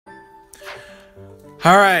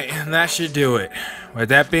Alright, that should do it. With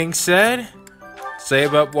that being said,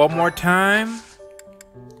 save up one more time.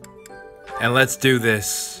 And let's do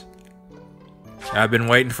this. I've been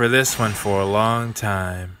waiting for this one for a long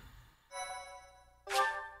time.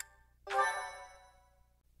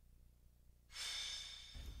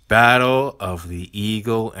 Battle of the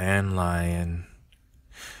Eagle and Lion.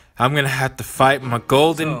 I'm gonna have to fight my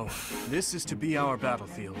golden... So, this is to be our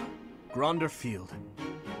battlefield. Gronder Field.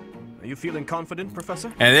 Are you feeling confident,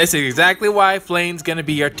 Professor? And this is exactly why Flame's gonna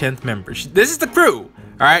be our 10th member. This is the crew!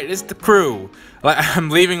 Alright, this is the crew. I'm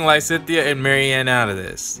leaving Lysithea and Marianne out of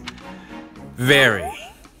this. Very.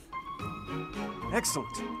 Excellent.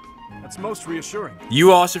 That's most reassuring.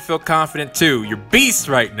 You all should feel confident too. You're beasts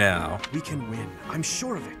right now. We can win. I'm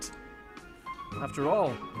sure of it. After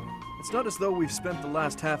all, it's not as though we've spent the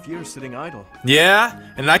last half year sitting idle. Yeah,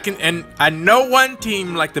 and I know one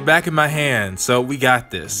team like the back of my hand, so we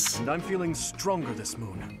got this. And I'm feeling stronger this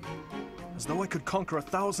moon. As though I could conquer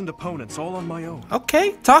 1,000 opponents all on my own.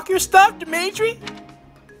 Okay, talk your stuff, Dimitri.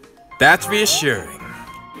 That's reassuring.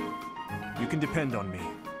 You can depend on me.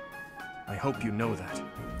 I hope you know that.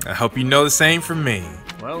 I hope you know the same from me.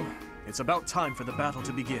 Well, it's about time for the battle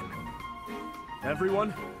to begin.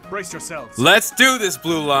 Everyone, brace yourselves. Let's do this,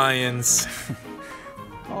 Blue Lions.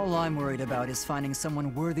 All I'm worried about is finding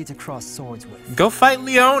someone worthy to cross swords with. Go fight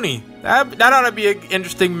Leone. That ought to be an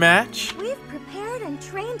interesting match. We've prepared and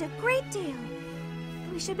trained a great deal.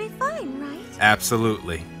 We should be fine, right?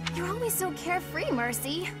 Absolutely. You're always so carefree,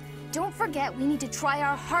 Mercy. Don't forget we need to try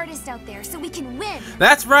our hardest out there so we can win.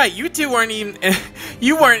 That's right. You two weren't even...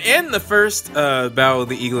 you weren't in the first Battle of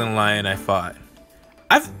the Eagle and Lion I fought.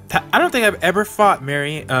 I don't think I've ever fought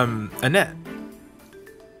Annette.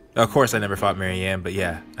 Of course I never fought Marianne, but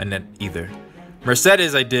yeah, Annette either.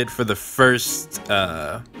 Mercedes I did for the first,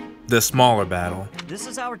 the smaller battle. This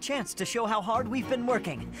is our chance to show how hard we've been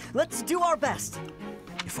working. Let's do our best.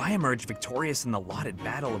 If I emerge victorious in the lauded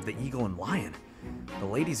battle of the Eagle and Lion, the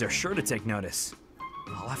ladies are sure to take notice.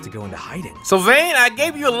 I'll have to go into hiding. Sylvain, I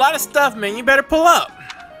gave you a lot of stuff, man. You better pull up.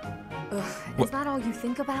 Ugh, is that all you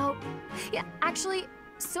think about? Yeah, actually,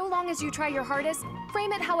 so long as you try your hardest,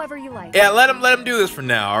 frame it however you like. Yeah, let him do this for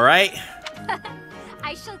now, all right?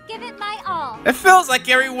 I shall give it my all. It feels like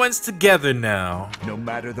everyone's together now. No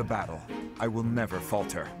matter the battle, I will never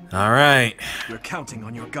falter. All right. We're counting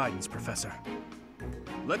on your guidance, Professor.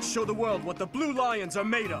 Let's show the world what the Blue Lions are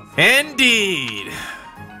made of. Indeed.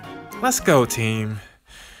 Let's go, team.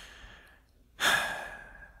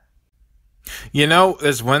 You know,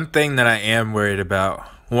 there's one thing that I am worried about.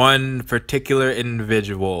 One particular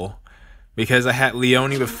individual. Because I had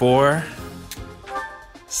Leone before.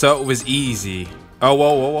 So it was easy. Oh,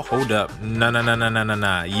 whoa, hold up.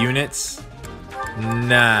 Nah. Units?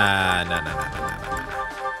 Nah.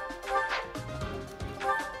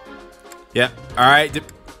 Yeah, alright.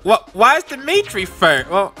 What? Why is Dimitri first?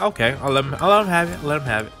 Well, okay. I'll let him have it. Let him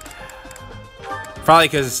have it. Probably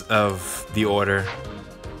because of the order.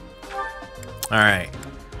 Alright.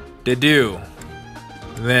 Dedu.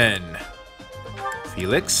 Then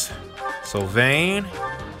Felix. Sylvain.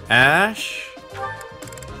 Ash.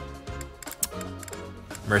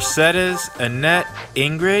 Mercedes. Annette.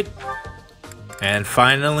 Ingrid. And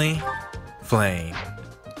finally, Flame.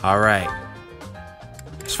 Alright.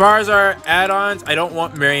 As far as our add-ons, I don't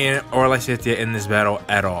want Marianne or Lysithea in this battle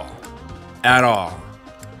at all. At all.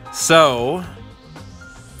 So,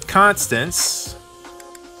 Constance,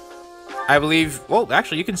 I believe... Well,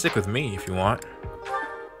 actually, you can stick with me if you want.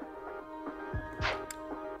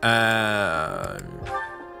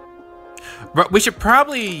 But we should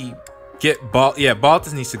probably get Yeah,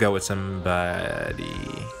 Baltus needs to go with somebody.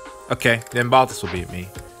 Okay, then Baltus will beat me.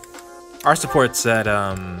 Our support's at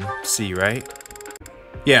C, right?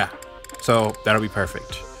 Yeah, so that'll be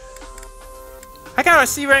perfect. I got a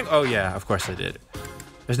C rank? Oh yeah, of course I did.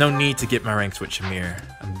 There's no need to get my ranks with Shamir.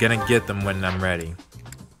 I'm gonna get them when I'm ready.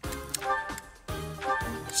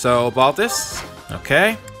 So, Baltus,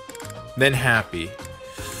 okay. Then Happy.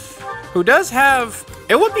 Who does have...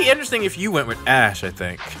 It would be interesting if you went with Ash, I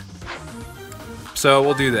think. So,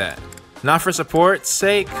 we'll do that. Not for support's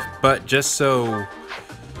sake, but just so...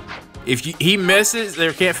 If he misses,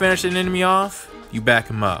 they can't finish an enemy off, you back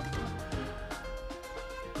him up.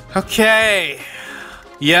 Okay.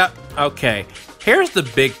 Yep, okay. Here's the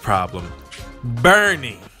big problem.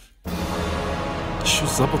 Bernie.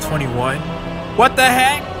 She's level 21. What the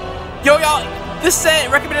heck? Yo, y'all, this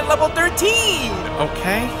said recommended level 13.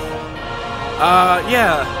 Okay.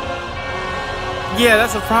 Yeah. Yeah,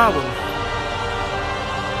 that's a problem.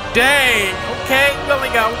 Dang, okay, we only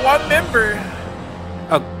got one member.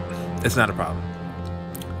 Oh, it's not a problem.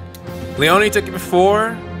 Leone took it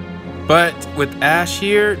before, but with Ash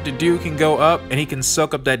here, the dude can go up and he can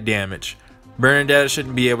soak up that damage. Bernadette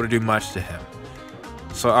shouldn't be able to do much to him.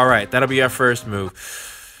 So, alright, that'll be our first move.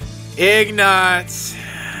 Ignat,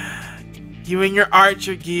 you in your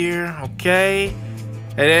archer gear, okay?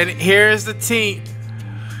 And then here's the team.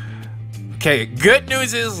 Okay, good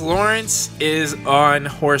news is Lawrence is on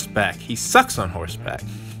horseback. He sucks on horseback.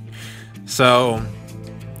 So,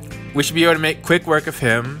 we should be able to make quick work of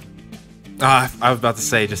him. I was about to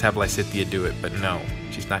say just have Lysithea do it, but no,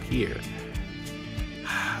 she's not here.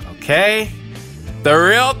 Okay, the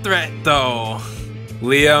real threat though,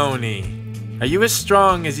 Leone. Are you as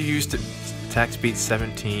strong as you used to? Attack speed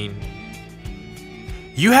 17.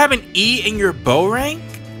 You have an E in your bow rank?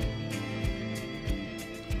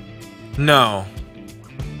 No.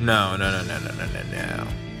 No.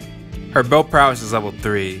 Her bow prowess is level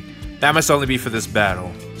 3. That must only be for this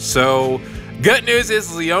battle. So, good news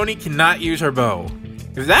is Leone cannot use her bow.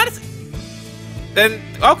 If that is... then,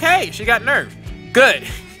 okay, she got nerfed. Good.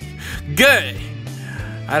 Good.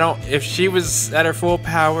 I don't... if she was at her full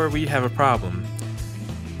power, we'd have a problem.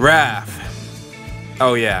 Raph.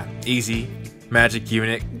 Oh, yeah. Easy. Magic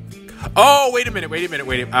unit. Oh, wait a minute.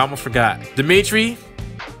 I almost forgot. Dimitri,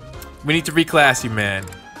 we need to reclass you, man.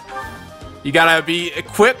 You gotta be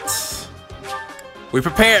equipped. We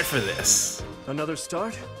prepared for this. Another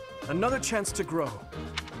start, another chance to grow.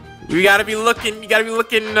 You gotta be looking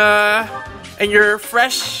in your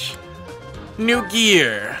fresh new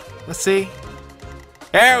gear. Let's see.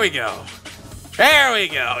 There we go.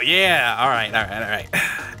 Yeah, alright.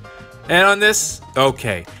 And on this,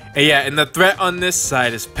 okay. And yeah, and the threat on this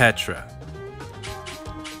side is Petra.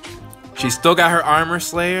 She's still got her armor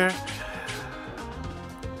slayer.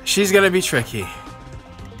 She's gonna be tricky.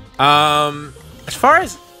 As far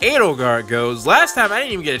as Edelgard goes, last time I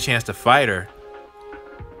didn't even get a chance to fight her.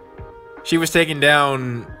 She was taken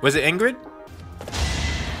down, was it Ingrid?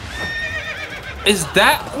 Is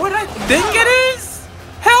that what I think it is?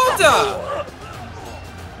 Helda!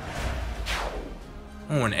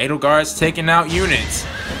 Oh, and Edelgard's taking out units.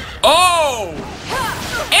 Oh!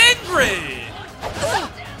 Ingrid!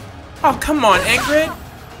 Oh, come on, Ingrid.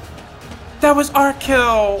 That was our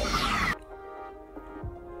kill.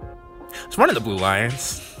 It's one of the Blue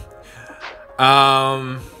Lions.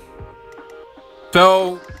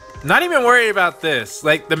 So, not even worried about this.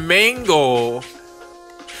 Like, the main goal...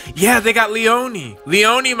 yeah, they got Leone.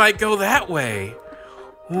 Leone might go that way.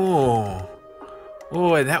 Ooh.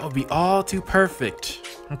 Oh, and that would be all too perfect.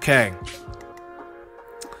 Okay.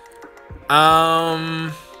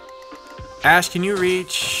 Ash, can you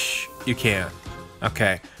reach? You can.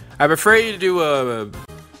 Okay. I prefer you to do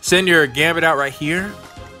send your Gambit out right here.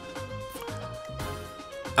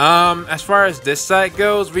 As far as this side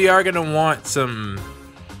goes, we are gonna want some.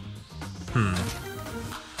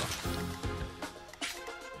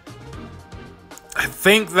 I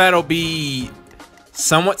think that'll be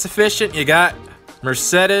somewhat sufficient. You got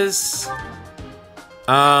Mercedes.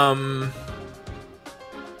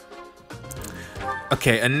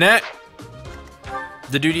 Okay, Annette.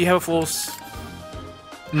 Do you have a full...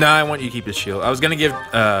 No, I want you to keep the shield. I was gonna give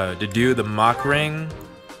Dedu the mock ring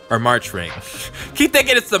or March ring. Keep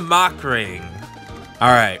thinking it's the mock ring. All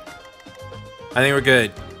right, I think we're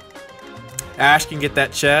good. Ash can get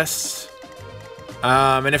that chest.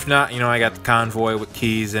 And if not, you know, I got the convoy with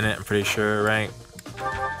keys in it. I'm pretty sure, right?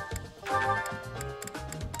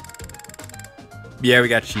 Yeah, we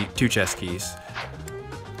got 2 chest keys.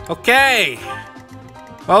 Okay.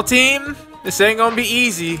 Well, team, this ain't gonna be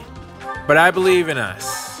easy, but I believe in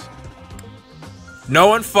us. No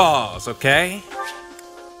one falls, okay?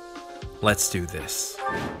 Let's do this.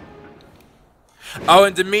 Oh,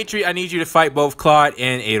 and Dimitri, I need you to fight both Claude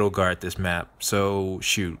and Edelgard this map. So,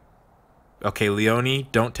 shoot. Okay, Leone,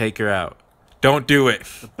 don't take her out. Don't do it.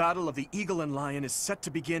 The battle of the Eagle and Lion is set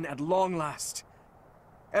to begin at long last.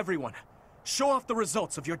 Everyone, show off the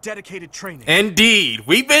results of your dedicated training. Indeed,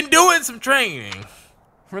 we've been doing some training.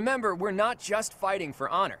 Remember, we're not just fighting for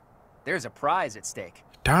honor. There's a prize at stake.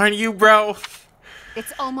 Darn you, bro.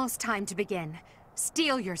 It's almost time to begin.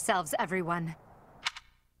 Steel yourselves, everyone.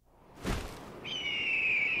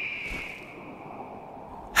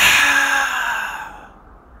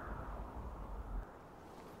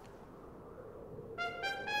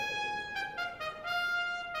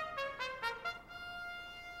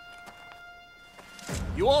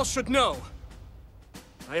 You all should know,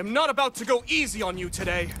 I am not about to go easy on you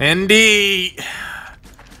today. Indeed.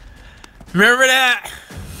 Remember that.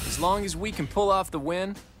 As long as we can pull off the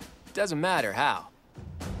win, it doesn't matter how.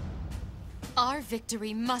 Our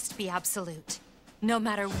victory must be absolute, no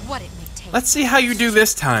matter what it may take. take. Let's see how you do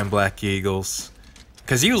this time, Black Eagles.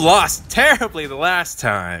 Because you lost terribly the last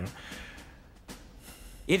time.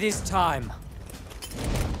 It is time.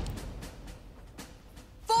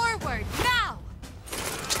 Forward, now!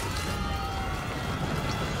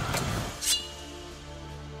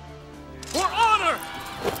 For honor!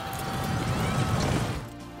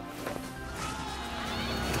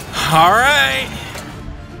 Alright.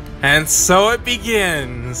 And so it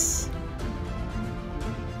begins.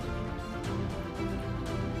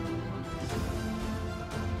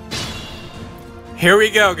 Here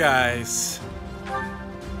we go, guys.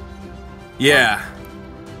 Yeah.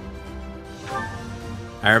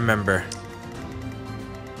 I remember.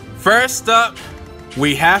 First up,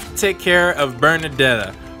 we have to take care of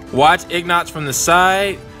Bernadetta. Watch Ignatz from the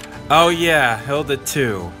side. Oh yeah, Hilda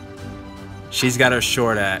too. She's got her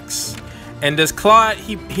short axe. And does Claude,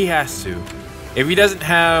 he has to. If he doesn't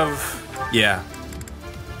have, yeah.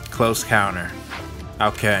 Close counter.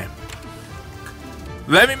 Okay.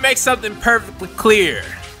 Let me make something perfectly clear,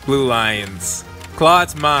 Blue Lions.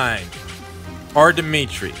 Claude's mine. Or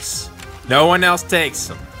Dimitri's. No one else takes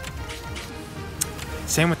him.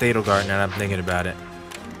 Same with Edelgard now that I'm thinking about it.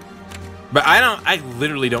 But I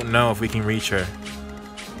literally don't know if we can reach her.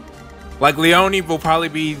 Like, Leonie will probably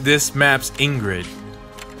be this map's Ingrid.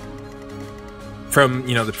 From,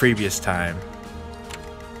 you know, the previous time.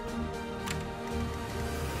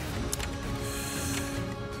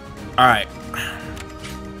 Alright.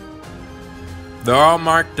 They're all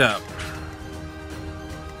marked up.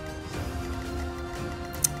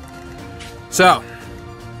 So.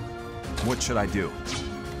 What should I do?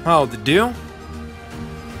 Oh, to do?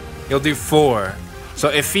 He'll do 4. So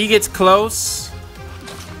if he gets close,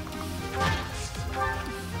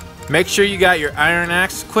 make sure you got your iron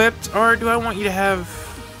axe equipped, or do I want you to have...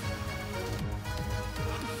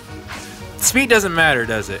 Speed doesn't matter,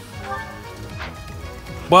 does it?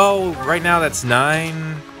 Well, right now that's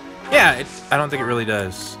 9. Yeah, I don't think it really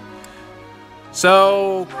does.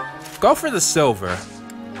 So, go for the silver.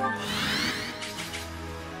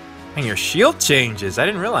 And your shield changes. I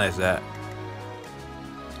didn't realize that.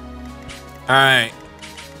 Alright.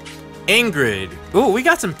 Ingrid. Ooh, we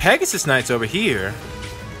got some Pegasus Knights over here.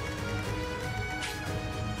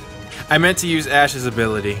 I meant to use Ash's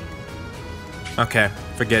ability. Okay,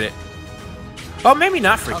 forget it. Oh, maybe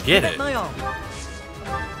not forget it. My own.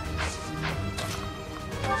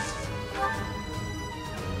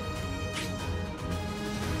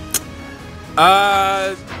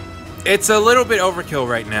 It's a little bit overkill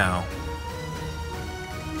right now.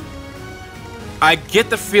 I get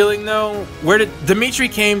the feeling though, Dimitri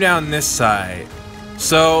came down this side.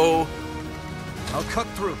 So, I'll cut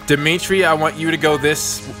through. Dimitri, I want you to go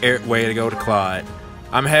this way to go to Claude.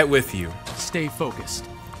 I'm head with you. Stay focused.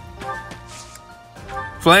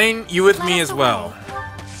 Flame, you with me as well.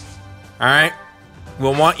 Alright?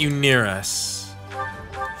 We'll want you near us.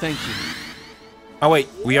 Thank you. Oh wait,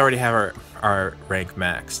 we already have our rank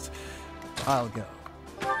maxed. I'll go.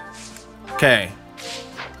 Okay.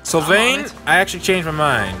 Sylvain, I actually changed my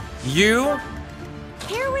mind. You,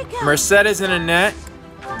 Here we go. Mercedes and Annette,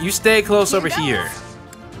 you stay close over here.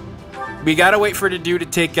 We gotta wait for the dude to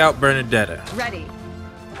take out Bernadetta. Ready.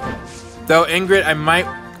 Though, Ingrid, I might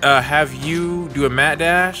have you do a mat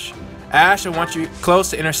dash. Ash, I want you close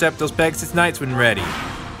to intercept those Pegasus Knights when ready.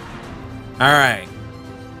 Alright.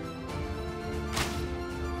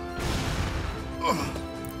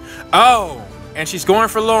 Oh, and she's going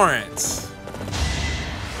for Lawrence.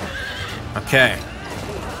 Okay.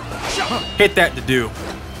 Hit that to do.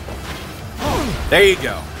 There you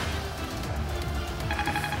go.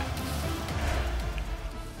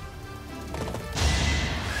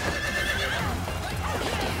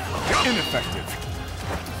 Ineffective.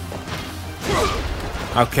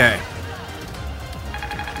 Okay.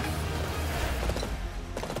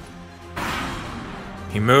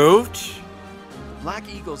 He moved. Black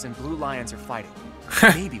Eagles and Blue Lions are fighting.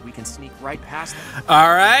 Maybe we can sneak right past them.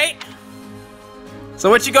 Alright. So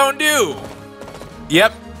what you gonna do?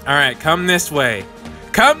 Yep. Alright, come this way.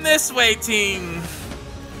 Come this way, team.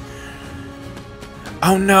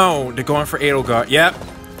 Oh no, they're going for Edelgard. Yep.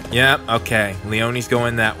 Yep, okay. Leonie's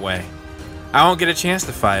going that way. I won't get a chance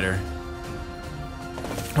to fight her.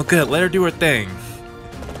 Oh good, let her do her thing.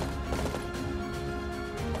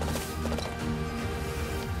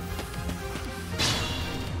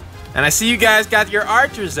 And I see you guys got your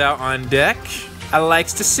archers out on deck. I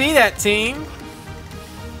likes to see that, team.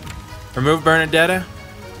 Remove Bernadetta.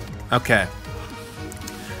 Okay.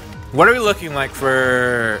 What are we looking like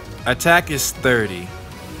for attack is 30.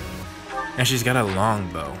 And she's got a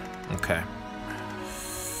longbow. Okay.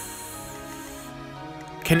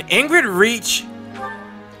 Can Ingrid reach?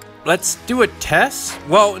 Let's do a test.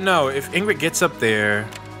 Well, no. If Ingrid gets up there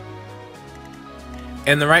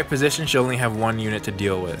in the right position, she'll only have 1 unit to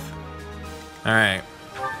deal with. All right.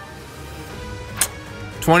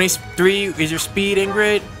 23 is your speed,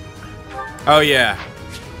 Ingrid? Oh, yeah.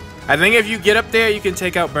 I think if you get up there, you can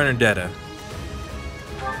take out Bernadetta.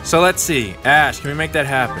 So let's see. Ash, can we make that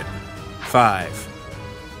happen? 5.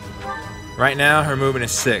 Right now, her movement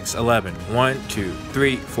is 6, 11. 1, 2,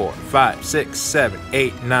 3, 4, 5, 6, 7,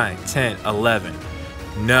 8, 9, 10, 11.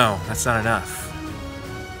 No, that's not enough.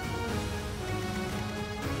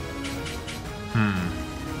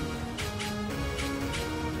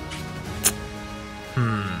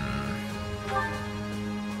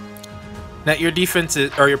 Now your defense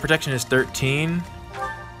is, or your protection is 13.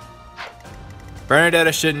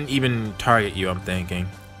 Bernadetta shouldn't even target you, I'm thinking.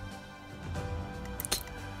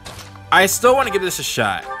 I still want to give this a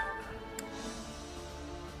shot.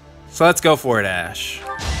 So let's go for it, Ash.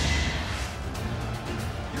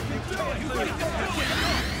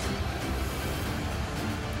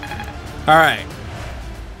 Alright.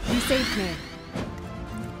 You saved me.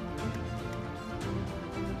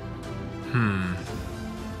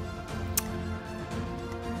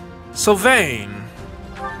 Sylvain,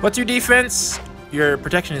 what's your defense? Your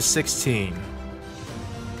protection is 16.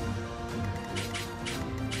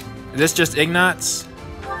 Is this just Ignatz?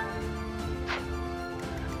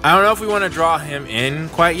 I don't know if we want to draw him in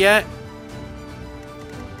quite yet.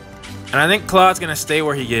 And I think Claude's going to stay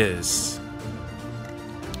where he is.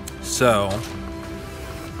 So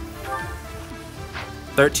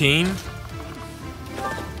 13.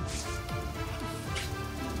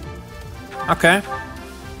 Okay.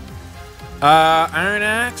 Iron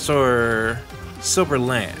Axe or Silver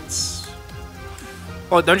Lance?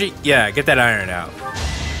 Oh, don't you? Yeah, get that iron out.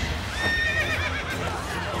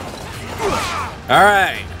 All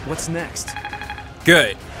right. What's next?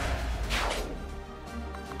 Good.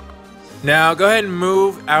 Now go ahead and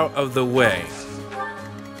move out of the way.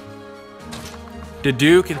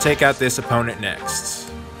 Dedu can take out this opponent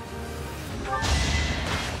next.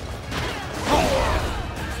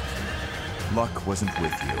 Luck wasn't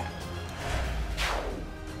with you.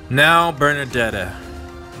 Now Bernadetta.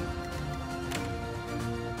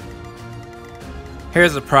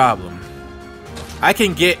 Here's the problem. I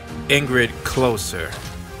can get Ingrid closer.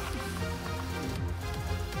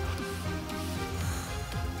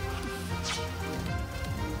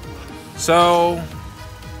 So,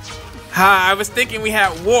 I was thinking we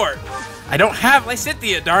had Warp. I don't have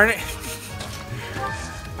Lysithea, darn it.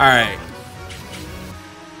 Alright.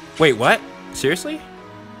 Wait, what? Seriously?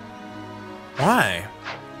 Why?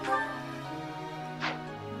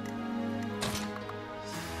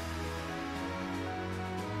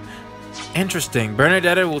 Interesting.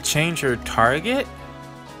 Bernadetta will change her target?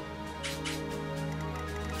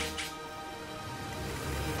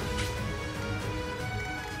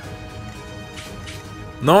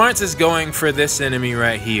 Lawrence is going for this enemy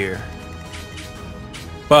right here.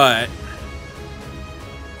 But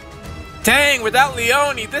dang, without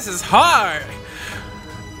Leone, this is hard.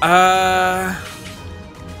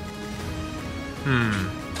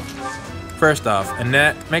 First off,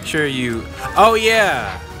 Annette, make sure you... Oh,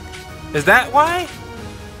 yeah. Is that why?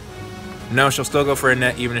 No, she'll still go for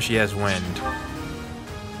Annette even if she has wind.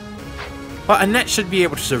 Well, Annette should be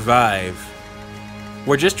able to survive.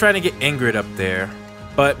 We're just trying to get Ingrid up there.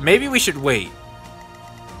 But maybe we should wait.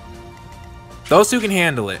 Those two can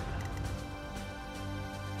handle it.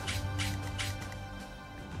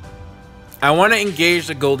 I want to engage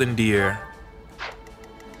the Golden Deer.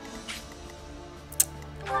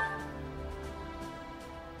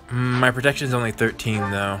 My protection is only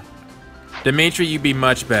 13 though. Dimitri, you'd be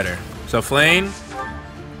much better. So Flane,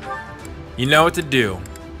 you know what to do.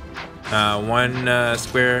 One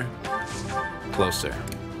square closer.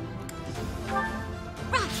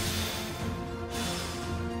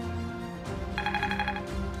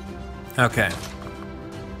 Okay.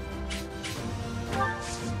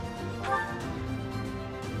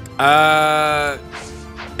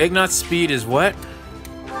 Ignat's speed is what?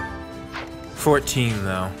 14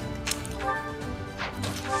 though.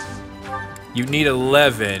 You need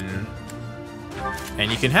 11,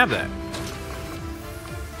 and you can have that.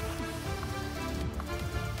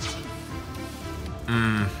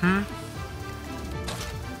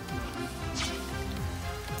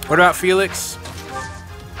 What about Felix?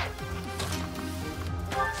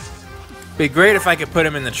 Be great if I could put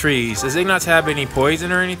him in the trees. Does Ignatz have any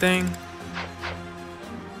poison or anything?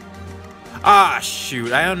 Ah,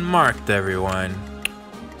 shoot. I unmarked everyone.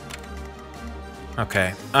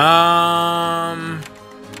 Okay.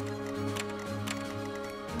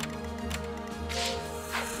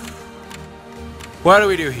 What do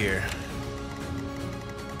we do here?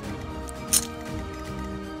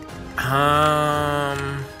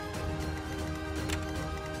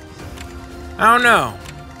 I don't know.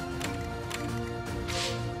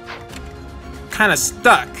 Kind of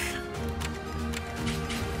stuck.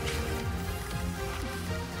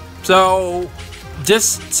 So,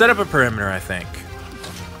 just set up a perimeter, I think.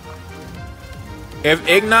 If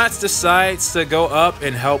Ignatz decides to go up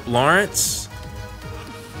and help Lawrence,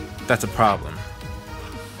 that's a problem.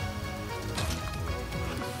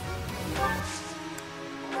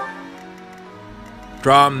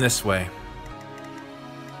 Draw him this way.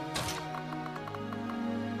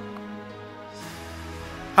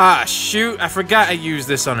 Ah, shoot. I forgot I used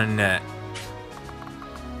this on a net.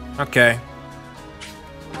 Okay.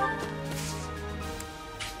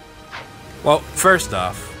 Well, first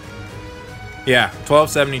off, yeah,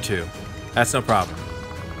 1272. That's no problem.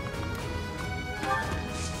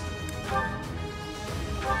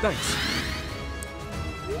 Thanks.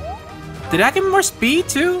 Did I give him more speed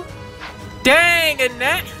too? Dang, a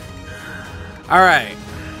net. All right.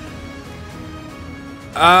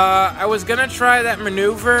 I was gonna try that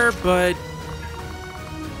maneuver, but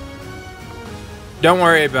don't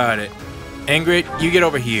worry about it. Ingrid, you get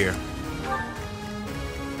over here.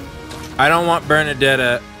 I don't want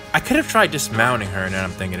Bernadetta. I could have tried dismounting her now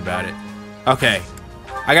I'm thinking about it. Okay.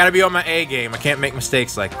 I gotta be on my A game. I can't make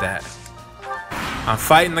mistakes like that. I'm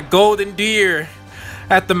fighting the golden deer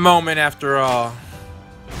at the moment after all.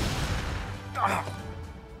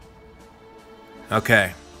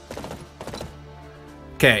 Okay.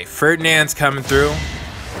 Okay, Ferdinand's coming through.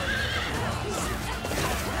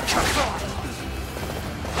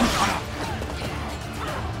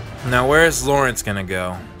 Now where's Lawrence gonna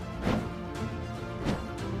go?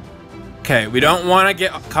 Okay, we don't want to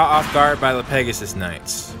get caught off guard by the Pegasus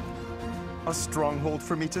Knights. A stronghold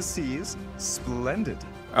for me to seize? Splendid.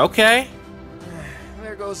 Okay.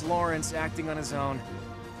 There goes Lawrence acting on his own.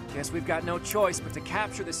 Guess we've got no choice but to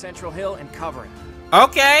capture the central hill and cover it.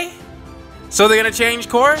 Okay. So they're gonna change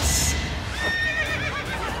course?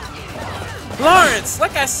 Lawrence,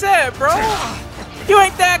 like I said, bro, you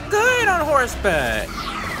ain't that good on horseback.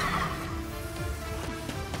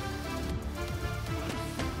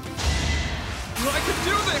 I can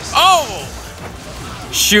do this! Oh!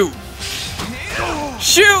 Shoot.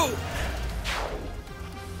 Shoot!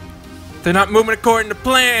 They're not moving according to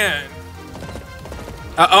plan.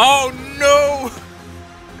 Oh, no!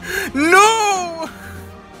 No!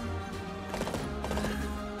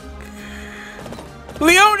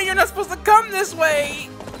 Leone, you're not supposed to come this way!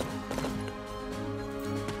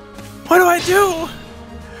 What do I do?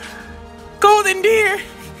 Golden deer!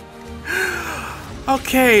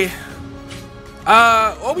 Okay.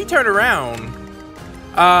 Well, we turn around.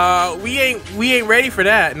 We ain't ready for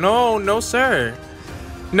that. No, no, sir.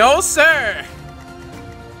 No, sir.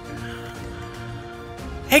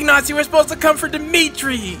 Ignatz, you were supposed to come for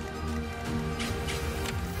Dimitri.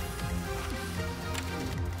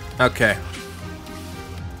 Okay.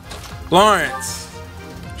 Lawrence,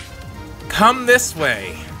 come this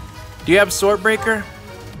way. Do you have Swordbreaker?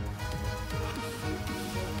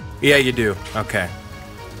 Yeah, you do. Okay.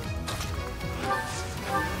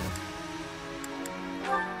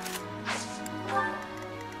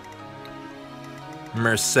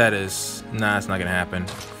 Mercedes. Nah, it's not gonna happen.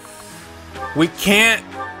 We can't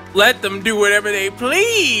let them do whatever they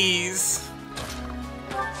please.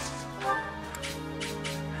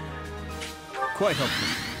 Quite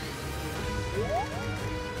helpful.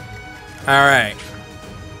 All right.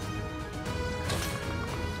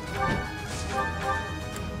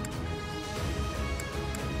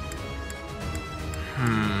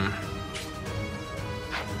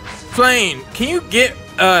 Flame, can you get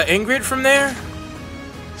Ingrid from there?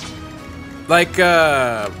 Like,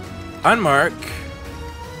 unmark.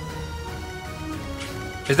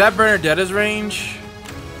 Is that Bernadetta's range?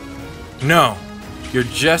 No, you're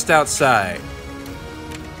just outside.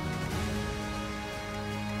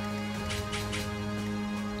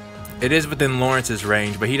 It is within Lawrence's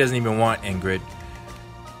range, but he doesn't even want Ingrid.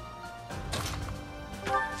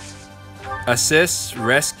 Assist,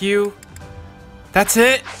 rescue. That's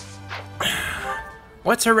it?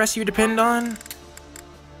 What's her rescue depend on?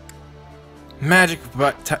 Magic,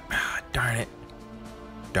 but darn it.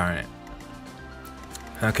 Darn it.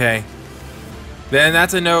 Okay. Then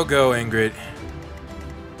that's a no-go, Ingrid.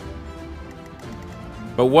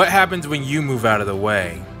 But what happens when you move out of the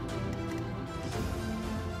way?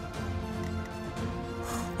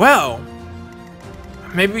 Well,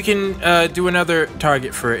 maybe we can do another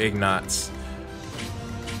target for Ignatz.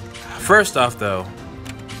 First off, though,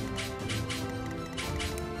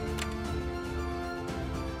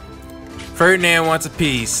 Ferdinand wants a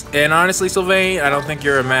piece. And honestly, Sylvain, I don't think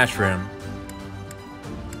you're a match for him.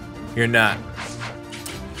 You're not.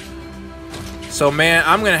 So, man,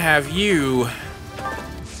 I'm gonna have you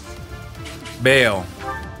bail.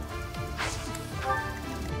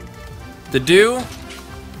 The do?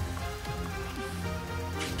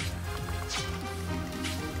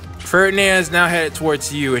 Ferdinand is now headed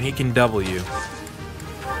towards you, and he can double you.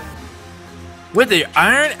 With the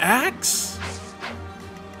iron axe?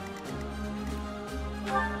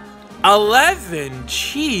 11?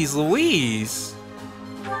 Jeez Louise.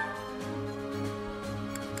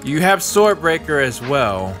 You have Swordbreaker as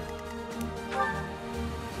well.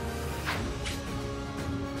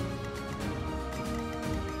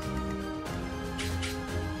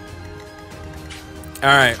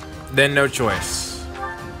 Alright, then no choice.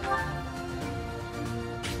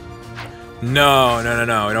 No.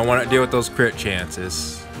 I don't want to deal with those crit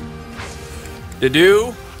chances. To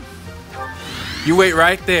do? You wait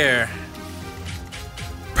right there.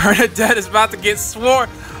 Bernadette is about to get sworn.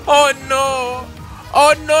 Oh no!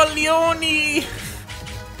 Oh no, Leone!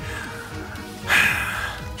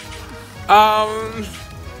 I'm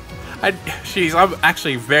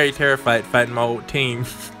actually very terrified fighting my old team.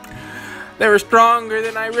 They were stronger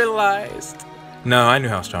than I realized. No, I knew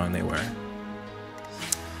how strong they were.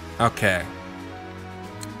 Okay.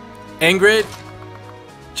 Ingrid,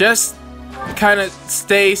 just kind of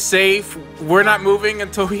stay safe. We're not moving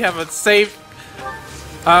until we have a safe,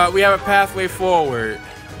 we have a pathway forward.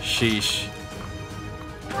 Sheesh.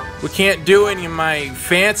 We can't do any of my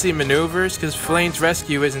fancy maneuvers because Flame's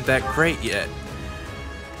rescue isn't that great yet.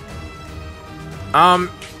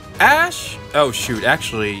 Ash? Oh shoot,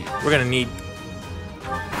 actually, we're gonna need...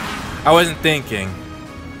 I wasn't thinking.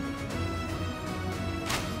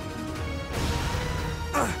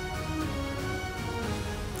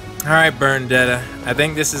 Alright, Bernadetta. I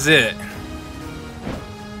think this is it.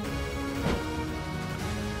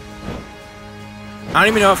 I don't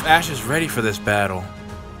even know if Ash is ready for this battle.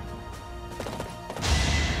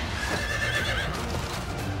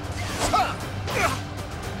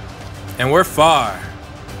 And we're far.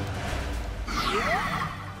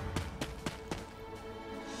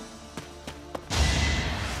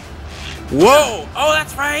 Whoa! Oh,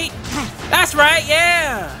 that's right! That's right,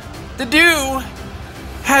 yeah! The dude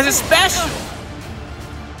has a special!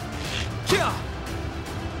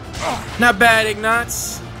 Not bad,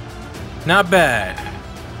 Ignatz. Not bad.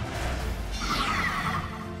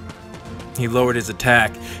 He lowered his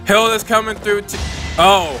attack. Hilda's coming through to...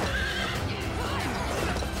 Oh!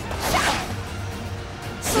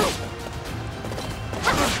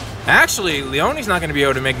 Actually, Leonie's not going to be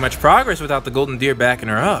able to make much progress without the Golden Deer backing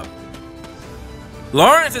her up.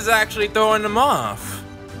 Lawrence is actually throwing them off.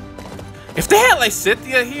 If they had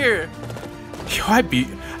Lysithea here, yo,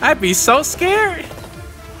 I'd be so scared.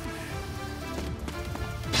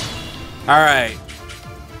 All right.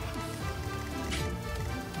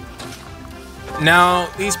 Now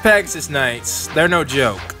these Pegasus Knights, they're no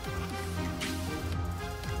joke.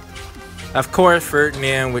 Of course,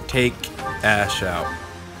 Ferdinand would take Ash out.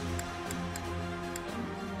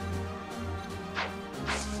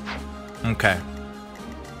 Okay.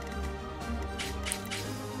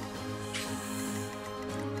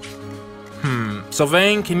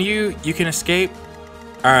 Sylvain, you can escape?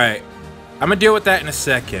 Alright. I'm gonna deal with that in a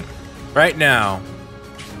second. Right now,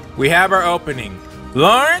 we have our opening.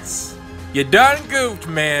 Lawrence, you done goofed,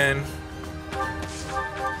 man.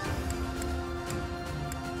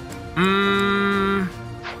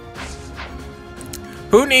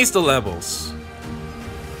 Who needs the levels?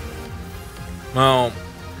 Well,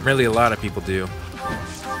 really a lot of people do.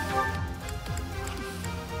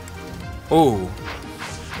 Oh.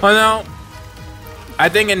 Oh no. I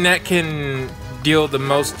think Annette can deal the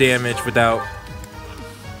most damage without...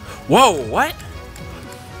 Whoa, what?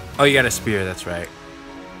 Oh, you got a spear, that's right.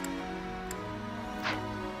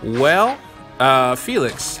 Well,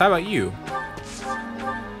 Felix, how about you?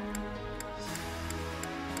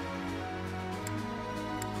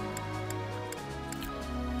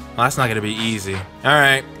 Well, that's not gonna be easy.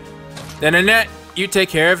 Alright. Then Annette, you take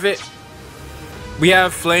care of it. We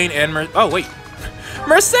have Flane and oh, wait.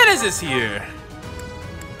 Mercedes is here!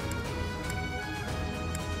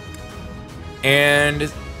 And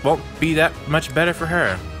it won't be that much better for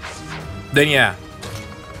her. Then yeah.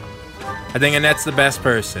 I think Annette's the best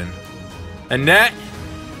person. Annette,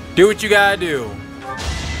 do what you gotta do.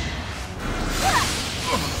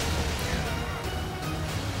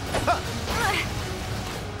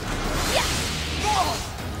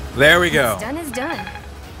 There we go. What's done is done.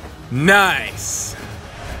 Nice.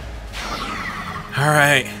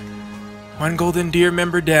 Alright. One Golden Deer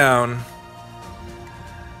member down.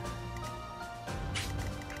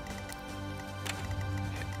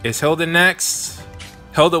 Is Hilda next?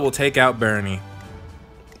 Hilda will take out Bernie.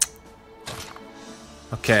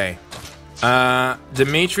 Okay.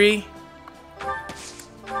 Dimitri?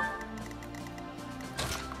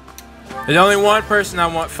 There's only one person I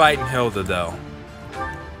want fighting Hilda, though.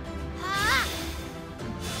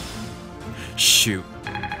 Shoot.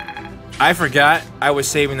 I forgot I was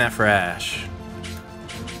saving that for Ash.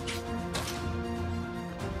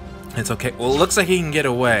 It's okay. Well, it looks like he can get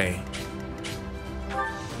away.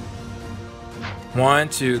 1,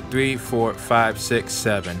 2, 3, 4, 5, 6,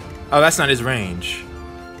 7. Oh, that's not his range.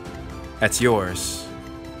 That's yours.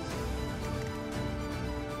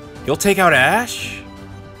 You'll take out Ash?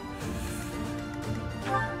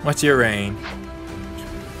 What's your range?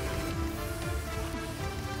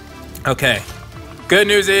 Okay. Good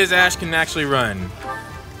news is Ash can actually run.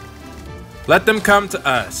 Let them come to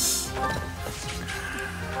us.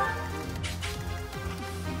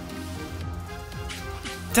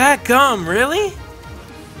 Dadgum, really?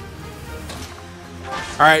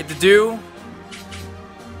 Alright, to do.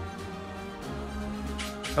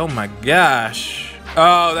 Oh my gosh.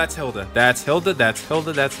 Oh, that's Hilda. That's Hilda, that's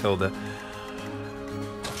Hilda, that's Hilda.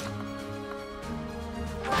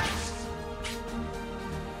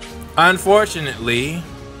 Unfortunately,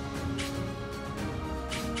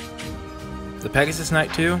 the Pegasus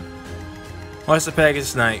Knight too? What's the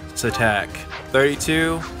Pegasus Knight's attack?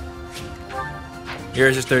 32?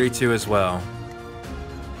 Yours is 32 as well.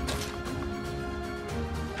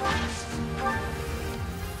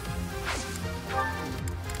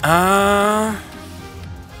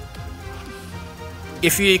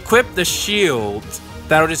 If you equip the shield,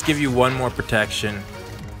 that'll just give you one more protection.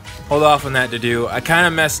 Hold off on that to do. I kind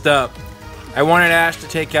of messed up. I wanted Ash to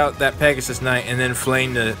take out that Pegasus Knight and then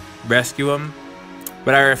Flame to rescue him,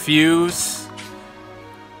 but I refuse.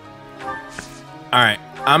 Alright,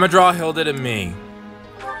 I'm gonna draw Hilda to me.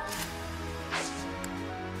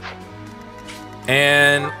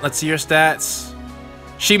 And let's see your stats.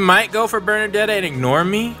 She might go for Bernadetta and ignore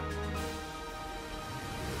me.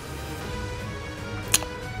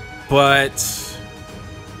 But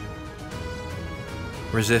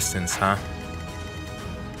resistance, huh?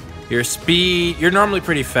 Your speed, you're normally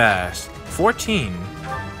pretty fast. 14.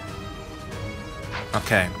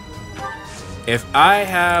 Okay. If I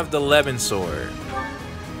have the Levin sword.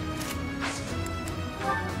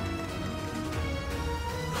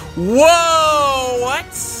 Whoa!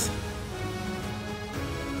 What?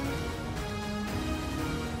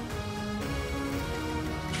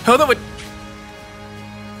 Hilda would.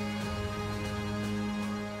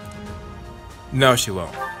 No, she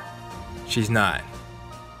won't. She's not.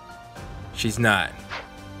 She's not.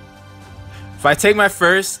 If I take my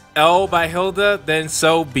first L by Hilda, then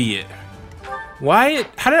so be it. Why?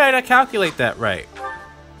 How did I not calculate that right?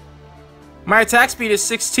 My attack speed is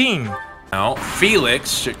 16. Now,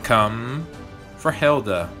 Felix should come for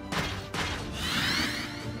Hilda.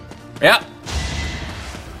 Yep.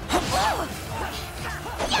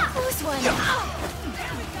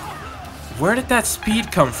 Where did that speed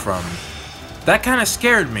come from? That kind of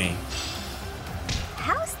scared me.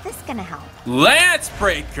 How's this gonna help? Lance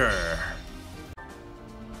Breaker!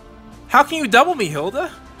 How can you double me,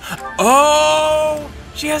 Hilda? Oh!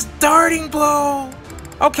 She has Darting Blow!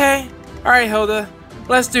 Okay. Alright, Hilda.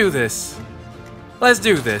 Let's do this. Let's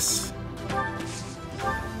do this.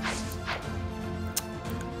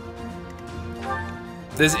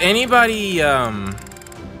 Does anybody,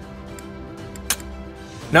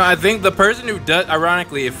 No, I think the person who does,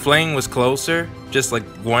 ironically, if Flame was closer, just like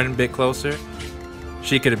one bit closer,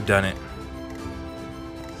 she could have done it.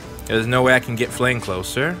 There's no way I can get Flame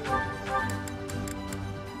closer.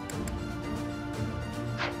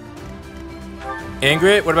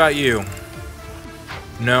 Ingrid, what about you?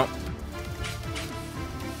 No.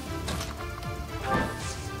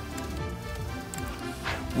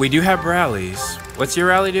 We do have rallies. What's your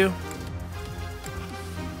rally do?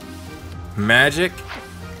 Magic?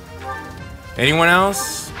 Anyone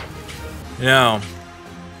else? No.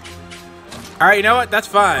 Alright, you know what? That's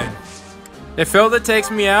fine. If Hilda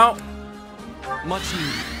takes me out, Much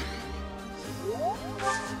needed.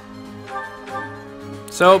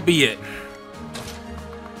 so be it.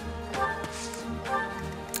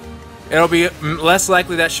 It'll be less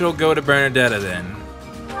likely that she'll go to Bernadetta then.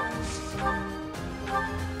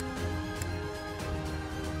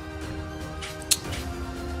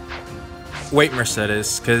 Wait,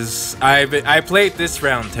 Mercedes, because I played this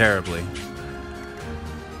round terribly.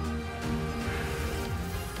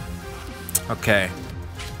 Okay.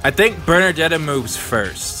 I think Bernadetta moves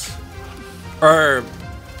first. Or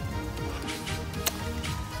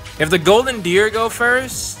if the Golden Deer go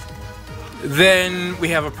first, then we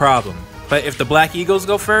have a problem. But if the Black Eagles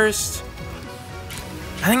go first,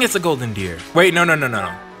 I think it's a golden deer. Wait, no.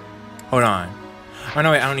 Hold on. Oh,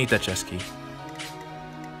 no, wait, I don't need that chest key.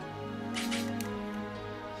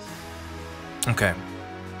 Okay.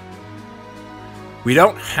 We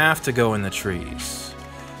don't have to go in the trees.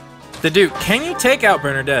 The Duke, can you take out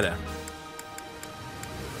Bernadetta?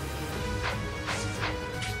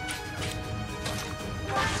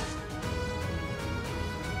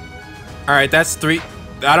 Alright, that's 3.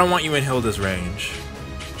 I don't want you in Hilda's range.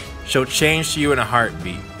 She'll change to you in a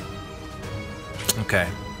heartbeat. Okay.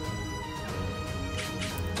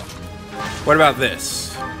 What about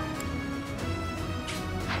this?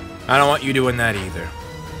 I don't want you doing that either.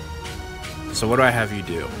 So what do I have you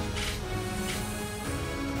do?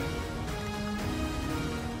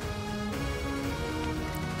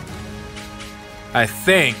 I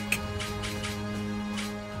think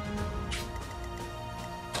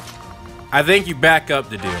you back up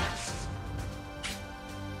the deal.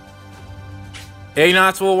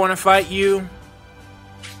 Ignots will want to fight you,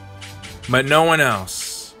 but no one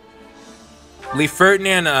else. Leave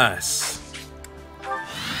Ferdinand to us.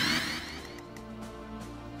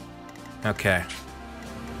 Okay.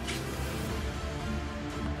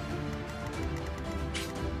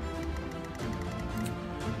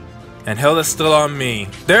 And Hilda's still on me.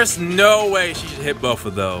 There's no way she should hit both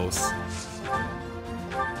of those.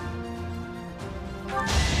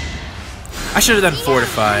 I should have done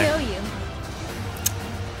Fortify.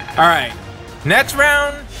 Alright. Next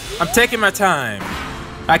round, I'm taking my time.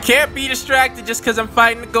 I can't be distracted just because I'm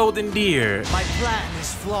fighting the golden deer. My plan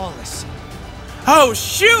is flawless. Oh,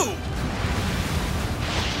 shoot!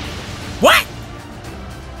 What?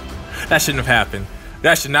 That shouldn't have happened.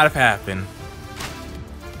 That should not have happened.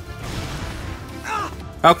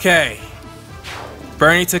 Okay.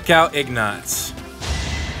 Bernie took out Ignots.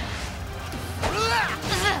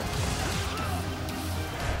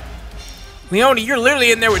 Leone, you're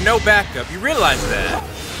literally in there with no backup. You realize that?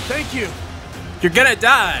 Thank you. You're gonna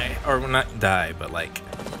die. Or well, not die, but like...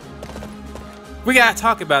 We gotta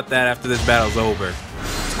talk about that after this battle's over.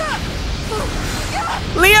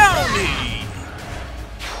 Leone!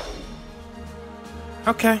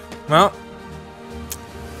 Okay, well...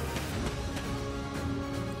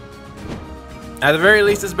 At the very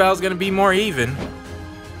least, this battle's gonna be more even.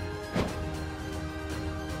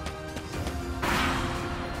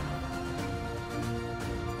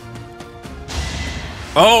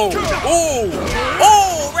 Oh! Oh!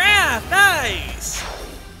 Oh! Wrath! Nice!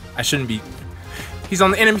 I shouldn't be... He's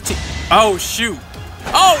on the enemy team. Oh, shoot!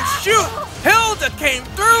 Oh, shoot! Hilda came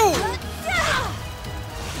through!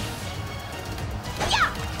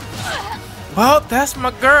 Well, that's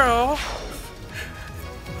my girl.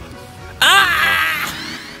 Ah!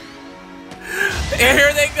 And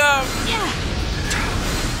here they come.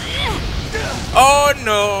 Oh,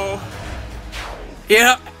 no.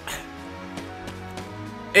 Yep.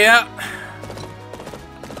 Yep.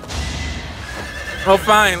 Oh,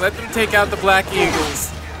 fine. Let them take out the Black Eagles.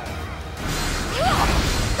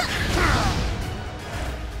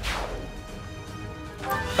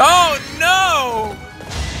 Oh, no!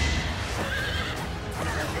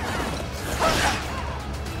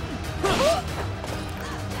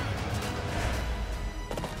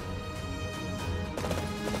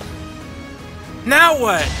 Now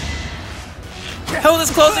what?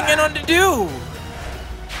 Hilda's closing in on the dude.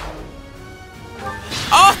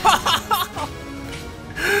 Oh!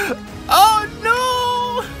 Oh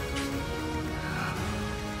no!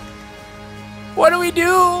 What do we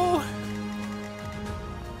do?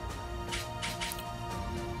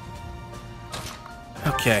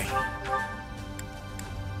 Okay.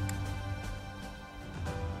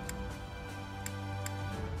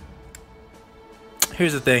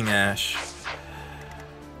 Here's the thing, Ash.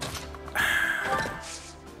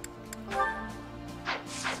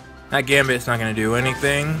 That Gambit's not gonna do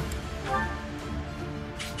anything.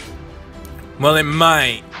 Well, it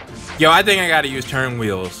might. Yo, I think I gotta use turn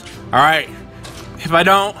wheels. Alright. If I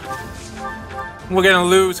don't, we're gonna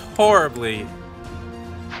lose horribly.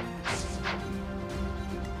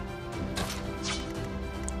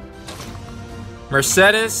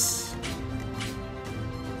 Mercedes,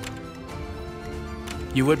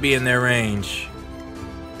 you would be in their range.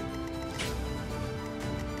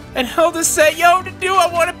 And Hilda said, yo, the dude, I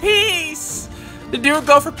want a piece. The dude would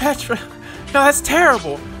go for Petra. No, that's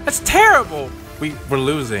terrible. That's terrible. We're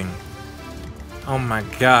losing. Oh my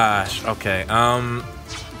gosh. Okay,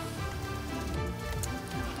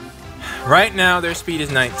 right now their speed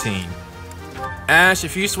is 19. Ash,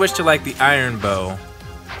 if you switch to like the iron bow.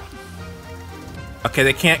 Okay,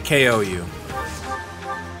 they can't KO you.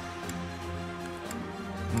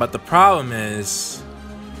 But the problem is...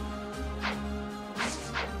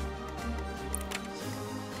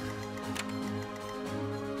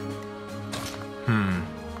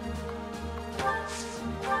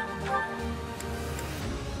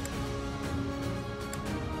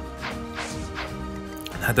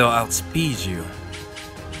 They'll outspeed you.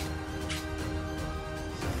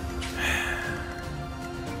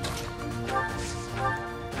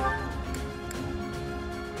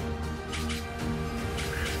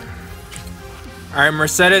 Alright,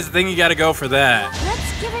 Mercedes, I think you gotta go for that.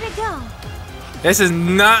 Let's give it a go. This is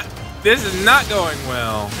not going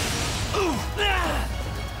well.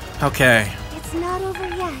 Okay. It's not over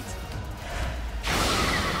yet.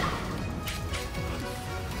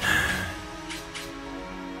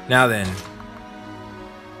 Now then.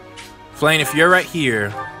 Flame, if you're right here,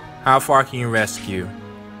 how far can you rescue?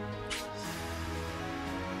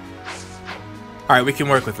 Alright, we can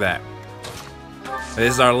work with that.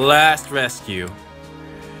 This is our last rescue.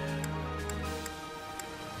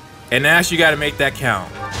 And Ash, you gotta make that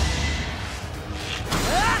count.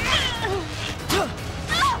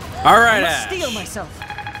 Alright, Ash. Steal myself.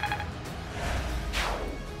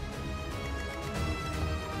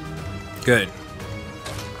 Good.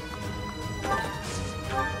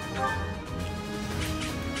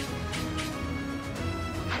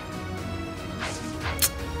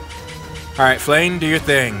 Alright, Flame, do your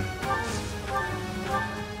thing.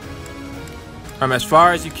 As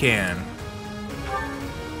far as you can.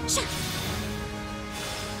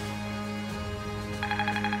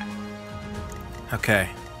 Okay.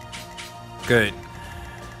 Good.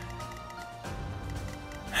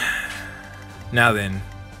 Now then.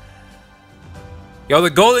 Yo, the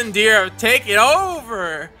golden deer have taken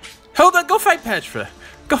over! Hilda, go fight Petra.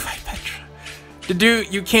 Go fight Petra. The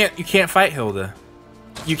dude, you can't fight Hilda.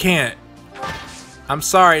 You can't. I'm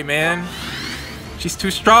sorry, man. She's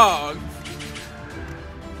too strong.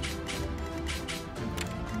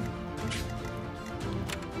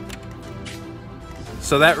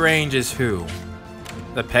 So that range is who?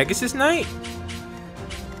 The Pegasus Knight?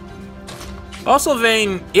 Also,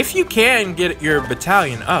 Vayne, if you can get your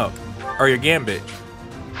battalion up, or your gambit,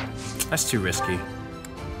 that's too risky.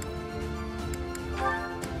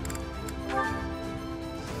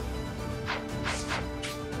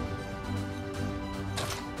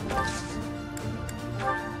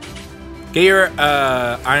 Get your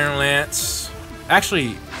Iron Lance.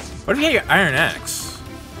 Actually, what if you get your Iron Axe?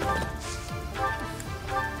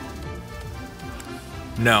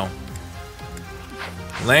 No.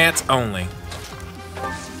 Lance only.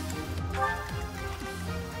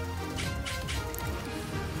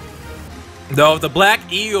 Though if the Black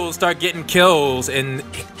Eagles start getting kills and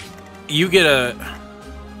you get a...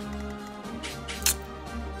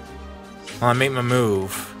 Well, I make my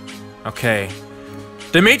move. Okay.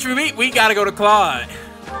 Dimitri, we gotta go to Claude.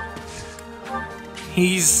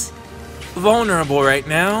 He's vulnerable right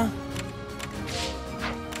now.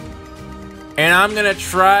 And I'm gonna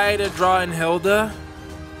try to draw in Hilda.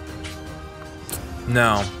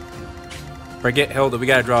 No. Forget Hilda, we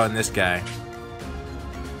gotta draw in this guy.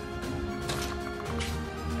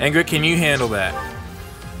 Ingrid, can you handle that?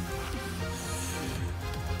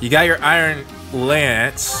 You got your Iron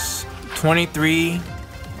Lance. 23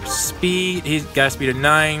 speed. He's got a speed of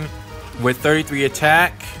 9 with 33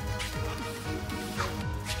 attack.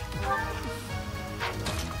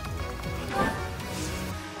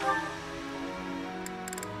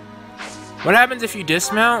 What happens if you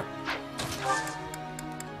dismount?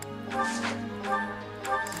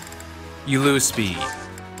 You lose speed.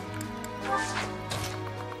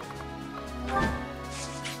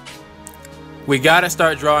 We gotta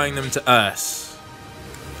start drawing them to us.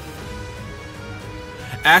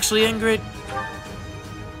 Actually, Ingrid,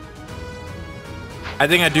 I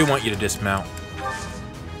think I do want you to dismount.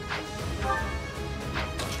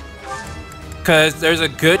 Because there's a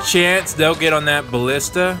good chance they'll get on that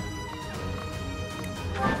ballista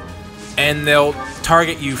and they'll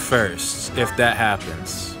target you first if that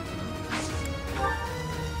happens.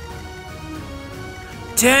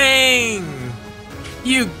 Dang!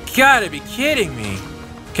 You gotta be kidding me.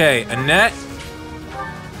 Okay, Annette.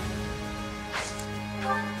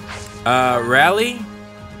 Rally?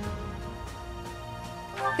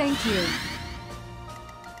 Thank you.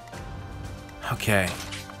 Okay.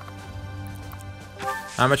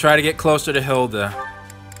 I'm gonna try to get closer to Hilda.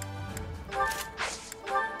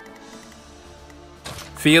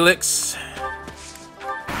 Felix.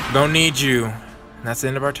 Gonna need you. And that's the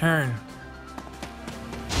end of our turn.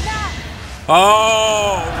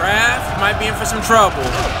 Oh, Raph might be in for some trouble.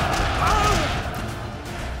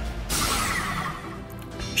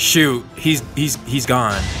 Shoot, he's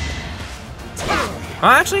gone.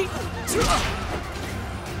 Actually,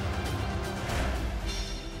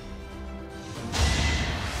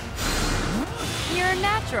 You're a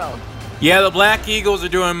natural. yeah, the Black Eagles are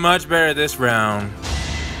doing much better this round.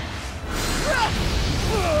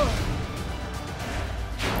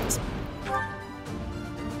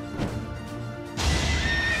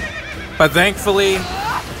 But thankfully,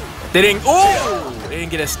 they didn't. Oh, they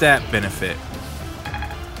didn't get a stat benefit.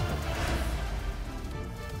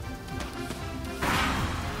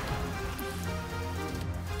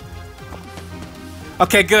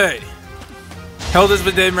 Okay, good. Hilda's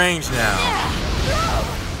within range now.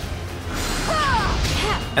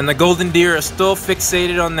 And the Golden Deer are still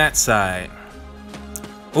fixated on that side.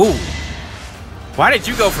 Ooh. Why did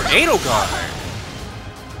you go for Edelgard?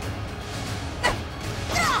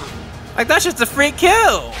 Like, that's just a free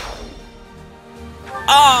kill.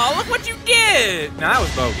 Oh, look what you did. Nah, that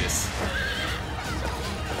was bogus.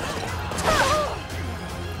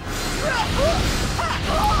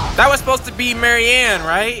 That was supposed to be Marianne,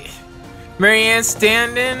 right? Marianne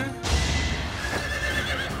standing.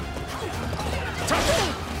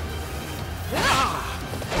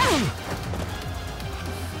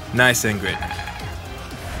 Nice, Ingrid.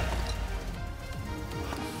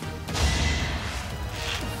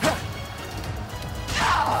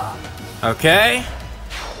 Okay.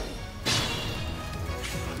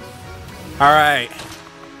 All right.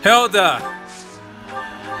 Hilda.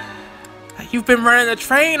 You've been running the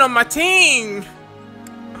train on my team.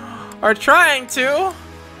 Or trying to.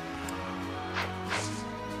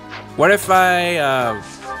 What if I,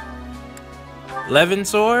 Levin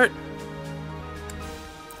Sword?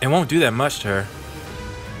 It won't do that much to her.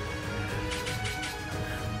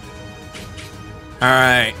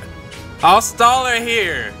 Alright. I'll stall her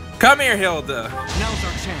here. Come here, Hilda. Now's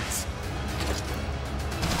our chance.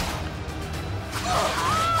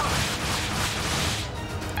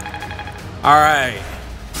 Alright.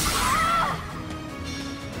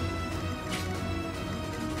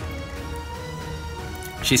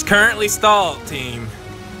 She's currently stalled, team.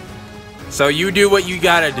 So you do what you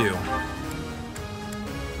gotta do.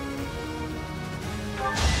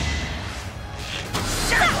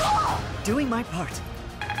 Doing my part.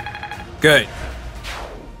 Good.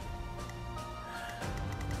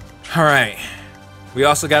 Alright. We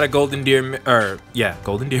also got a Golden Deer,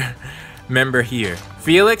 Golden Deer member here.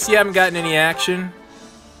 Felix, you haven't gotten any action.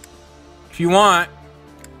 If you want.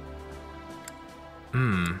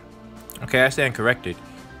 Okay, I stand corrected.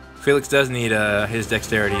 Felix does need his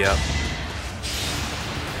dexterity up.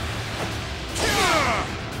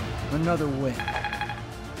 Another win.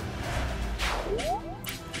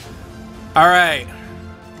 Alright.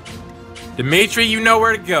 Dimitri, you know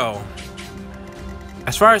where to go.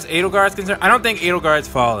 As far as Edelgard's concerned, I don't think Edelgard's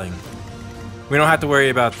falling. We don't have to worry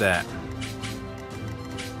about that.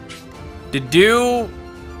 Dedu...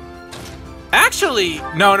 Actually,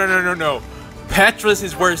 no. Petra's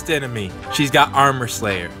his worst enemy. She's got Armor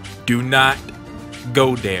Slayer. Do not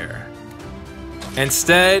go there.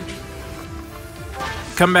 Instead,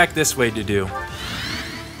 come back this way, Dedu.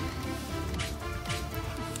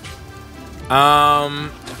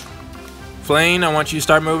 Flane, I want you to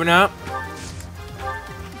start moving up.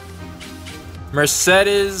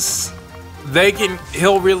 Mercedes,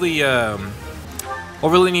 he'll really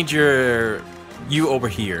need you over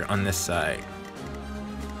here on this side.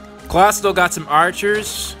 Claw still got some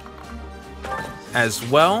archers as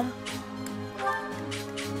well.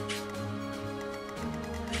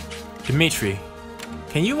 Dimitri,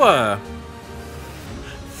 can you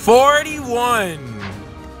 41?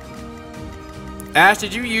 Ash,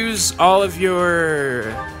 did you use all of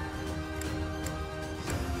your...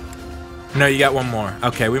 No, you got one more.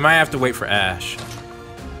 Okay, we might have to wait for Ash.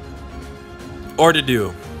 Or to do.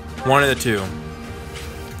 One of the two.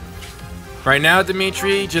 Right now,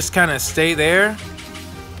 Dimitri, just kind of stay there.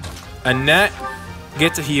 Annette,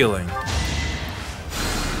 get to healing.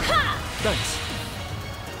 Thanks.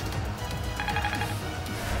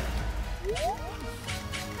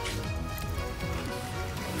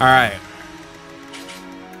 Alright.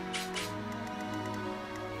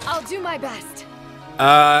 I'll do my best.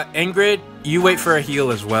 Ingrid, you wait for a heal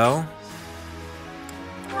as well.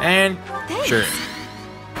 And Thanks. sure.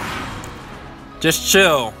 Just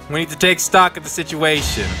chill. We need to take stock of the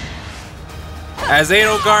situation. As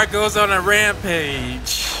Edelgard goes on a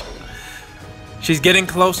rampage. She's getting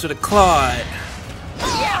closer to Claude.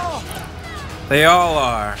 They all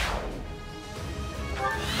are.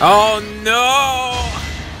 Oh no!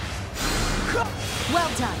 Well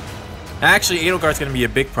done. Actually, Edelgard's gonna be a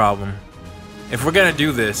big problem. If we're gonna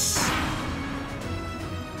do this.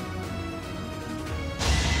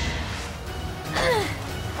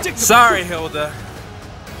 unpredictable. Sorry, Hilda.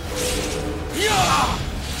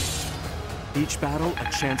 Each battle,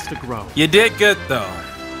 a chance to grow. You did good, though.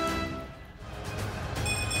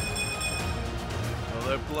 Well,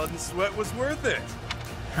 that blood and sweat was worth it.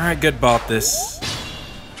 Alright, good about this.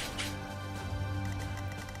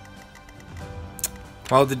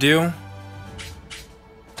 Well to do.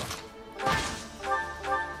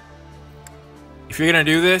 If you're gonna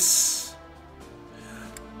do this,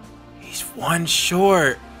 he's one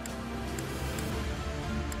short.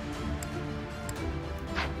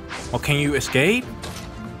 Well, can you escape?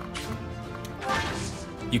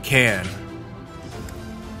 You can.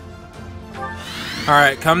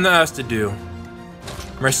 Alright, come to us to do.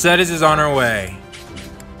 Mercedes is on her way.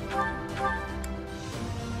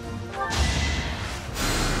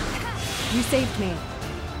 You saved me.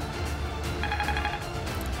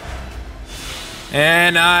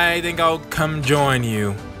 And I think I'll come join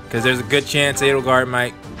you. Because there's a good chance Edelgard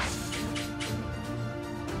might...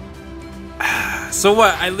 So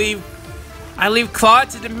what? I leave Claude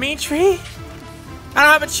to Dimitri? I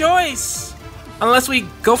don't have a choice. Unless we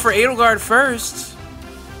go for Edelgard first.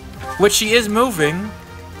 Which she is moving.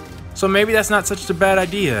 So maybe that's not such a bad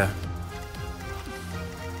idea.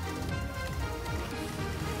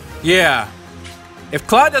 Yeah. If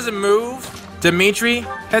Claude doesn't move, Dimitri,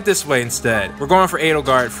 head this way instead. We're going for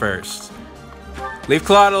Edelgard first. Leave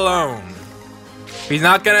Claude alone. If he's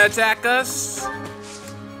not gonna attack us,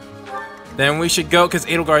 then we should go, because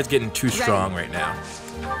Edelgard's getting too strong right now.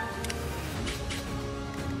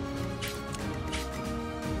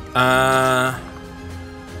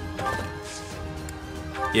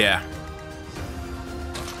 Yeah.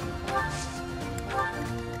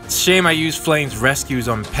 It's a shame I used Flame's rescues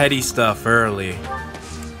on petty stuff early.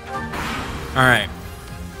 Alright.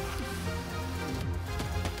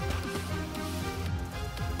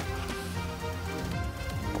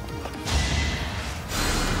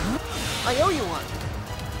 I owe you one.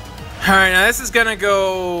 Alright, now this is gonna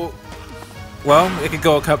go... Well, it could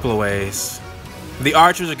go a couple of ways. The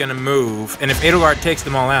archers are gonna move, and if Edelgard takes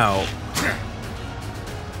them all out...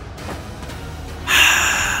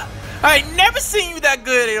 I ain't never seen you that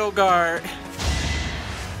good, Edelgard!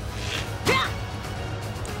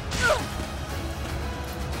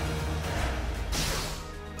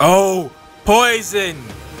 Oh! Poison!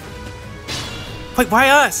 Wait, why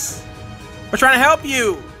us? We're trying to help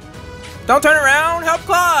you! Don't turn around! Help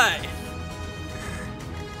Clyde!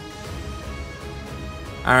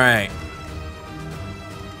 Alright.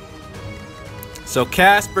 So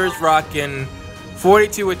Casper's rocking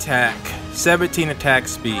 42 attack, 17 attack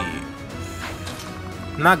speed.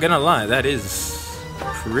 I'm not gonna lie, that is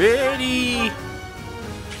pretty...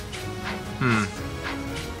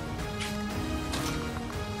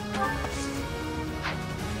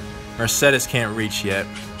 Mercedes can't reach yet.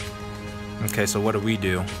 Okay, so what do we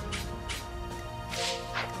do?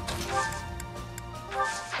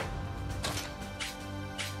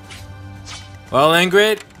 Well,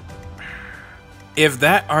 Ingrid, if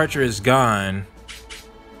that archer is gone...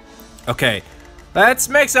 Okay, let's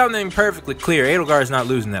make something perfectly clear. Edelgard's not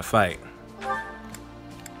losing that fight.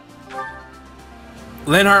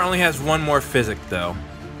 Linhardt only has one more physic, though.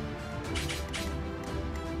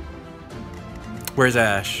 Where's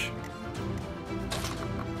Ash?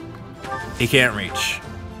 He can't reach.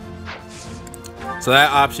 So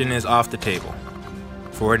that option is off the table.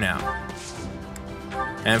 For now.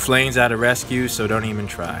 And Flame's out of rescue, so don't even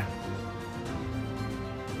try.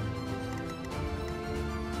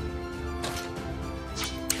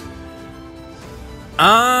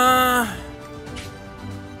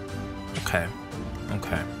 Okay.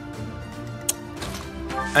 Okay.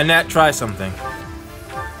 Annette, try something.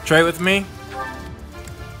 Try with me.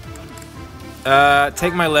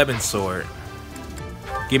 Take my Leban sword.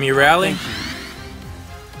 Give me a rally.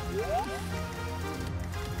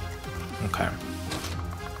 Okay.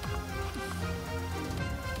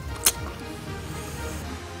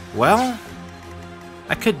 Well,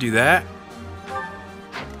 I could do that.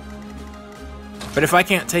 But if I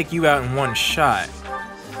can't take you out in one shot...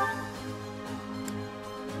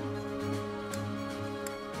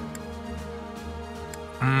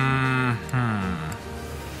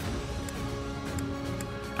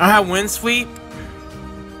 I don't have wind sweep?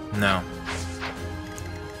 No.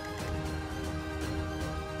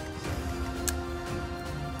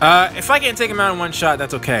 If I can't take him out in one shot,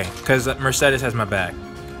 that's okay. Because Mercedes has my back.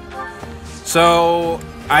 So,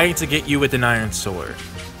 I need to get you with an iron sword.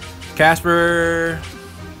 Casper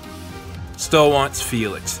still wants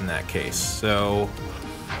Felix in that case. So,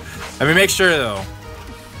 let me make sure though.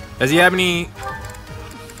 Does he have any...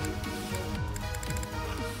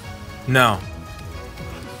 No.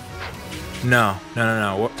 No.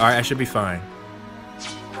 Alright, I should be fine.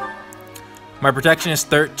 My protection is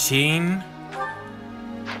 13.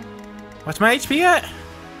 What's my HP at?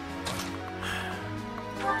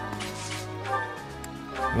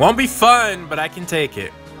 Won't be fun, but I can take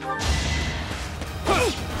it.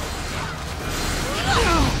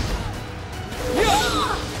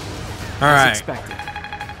 Alright. Expected.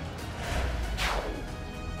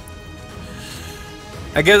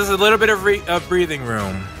 That gives us a little bit of breathing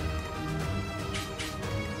room.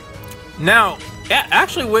 Now, it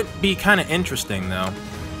actually would be kind of interesting, though,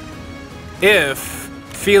 if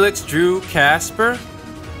Felix drew Casper.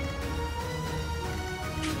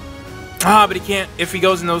 Ah, but he can't. If he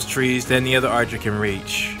goes in those trees, then the other archer can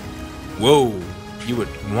reach. Whoa, you would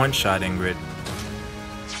one-shot Ingrid.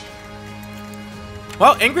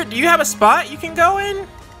 Well, Ingrid, do you have a spot you can go in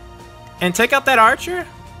and take out that archer?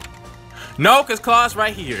 No, because Claw's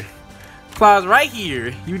right here. Claw's right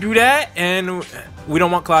here. You do that, and we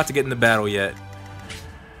don't want Claw to get in the battle yet.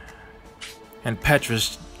 And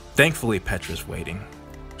Petra's... Thankfully, Petra's waiting.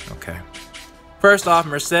 Okay. First off,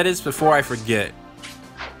 Mercedes, before I forget.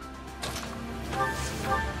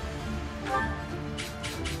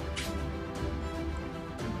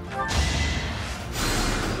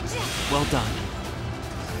 Well done.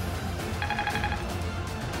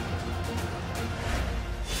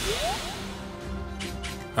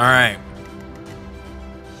 Alright.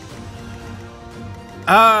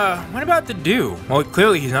 What about the do? Well,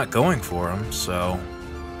 clearly he's not going for him, so...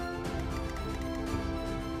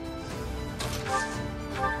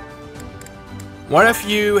 What if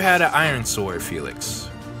you had an iron sword, Felix?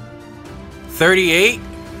 38?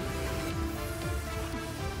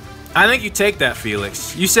 I think you take that,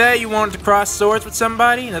 Felix. You said you wanted to cross swords with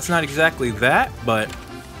somebody? That's not exactly that, but...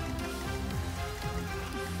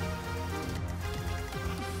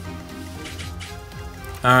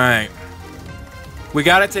 Alright. We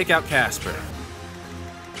gotta take out Casper.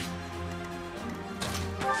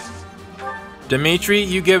 Dimitri,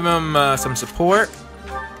 you give him some support.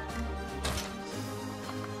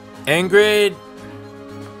 Ingrid,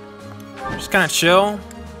 just kind of chill.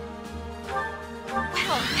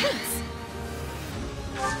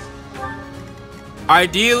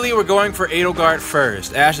 Ideally, we're going for Edelgard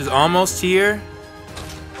first. Ash is almost here.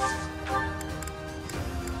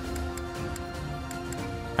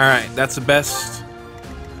 Alright, that's the best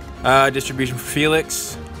distribution for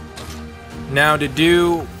Felix. Now to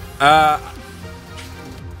do...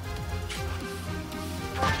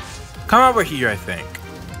 come over here, I think.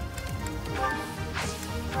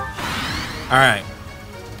 Alright.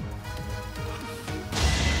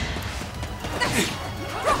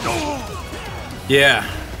 Yeah.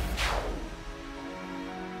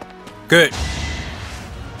 Good.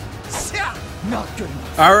 Not good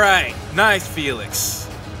enough. Alright, nice, Felix.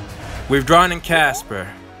 We've drawn in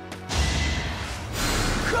Casper.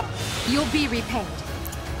 You'll be repaid.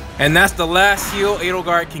 And that's the last heal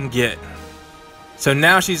Edelgard can get. So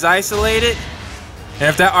now she's isolated. And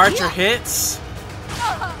if that archer hits...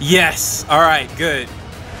 Yes! Alright, good.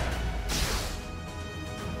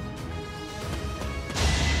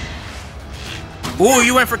 Ooh,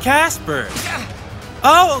 you went for Casper!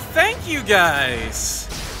 Oh, thank you guys!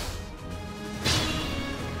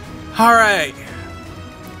 Alright.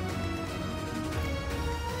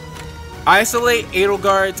 Isolate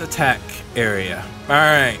Edelgard's attack area.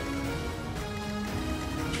 Alright.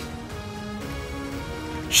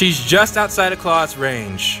 She's just outside of Claw's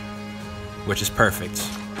range, which is perfect.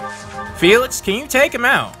 Felix, can you take him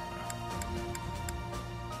out?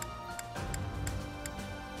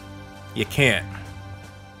 You can't.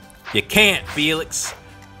 You can't, Felix.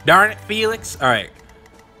 Darn it, Felix. Alright.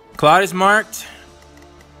 Claude is marked.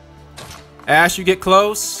 Ash, you get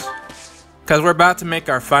close. Because we're about to make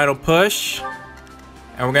our final push.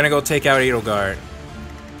 And we're going to go take out Edelgard.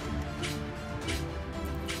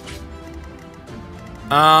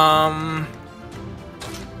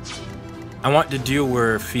 I want to do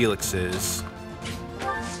where Felix is.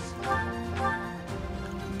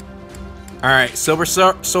 Alright, silver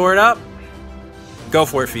sword up. Go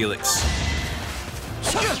for it, Felix.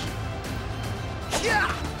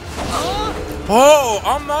 Oh,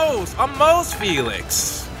 almost! Almost,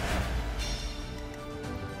 Felix!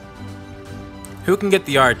 Who can get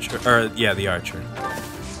the archer? Or, yeah, the archer.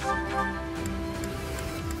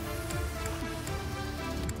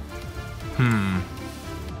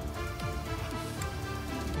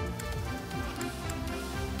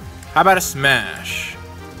 How about a smash?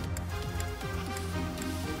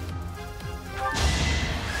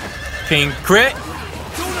 King crit.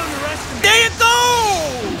 There you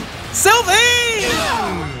go!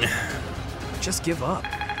 Sylvain! Just give up.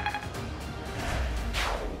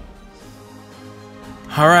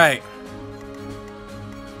 Alright.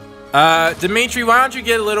 Dimitri, why don't you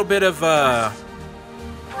get a little bit of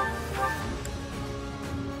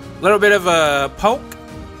poke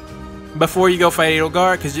before you go fight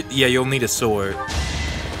Edelgard? Because, yeah, you'll need a sword.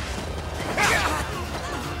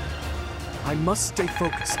 I must stay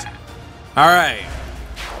focused. Alright.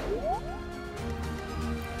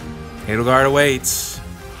 Edelgard awaits.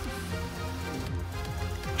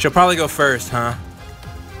 She'll probably go first, huh?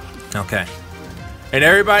 Okay. And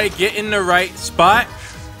everybody get in the right spot.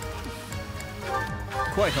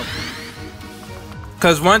 Quite helpful.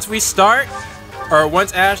 Because once we start, or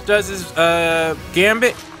once Ash does his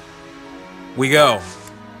gambit, we go.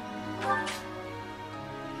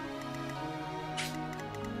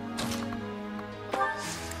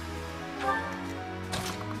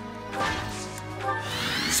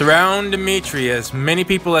 Surround Dimitri, as many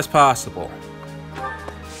people as possible.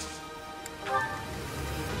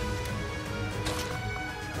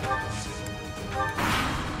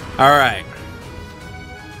 All right.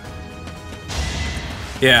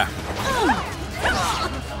 Yeah.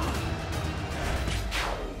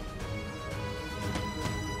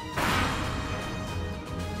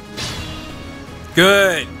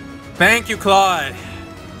 Good. Thank you, Claude.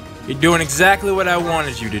 You're doing exactly what I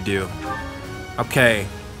wanted you to do. Okay.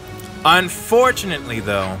 Unfortunately,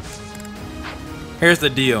 though, here's the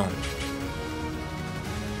deal.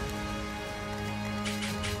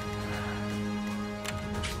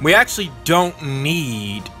 We actually don't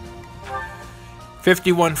need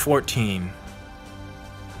 5114.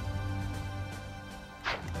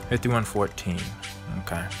 5114.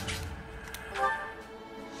 Okay.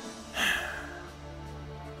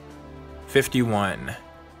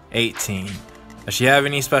 5118. Does she have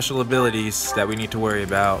any special abilities that we need to worry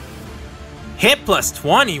about? Hit plus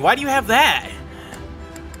 20? Why do you have that?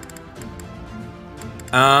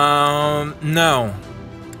 No.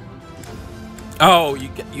 Oh, you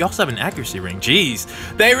also have an accuracy ring. Jeez.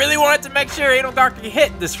 They really wanted to make sure Edelgard could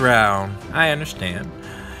hit this round. I understand.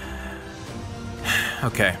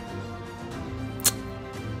 Okay.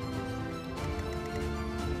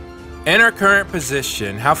 In her current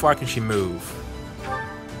position, how far can she move?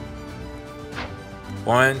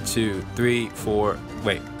 1, 2, 3, 4.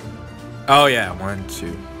 Wait. Oh, yeah. 1,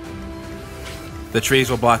 2. The trees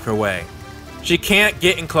will block her way. She can't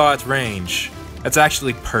get in Claude's range. That's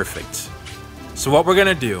actually perfect. So what we're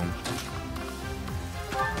gonna do,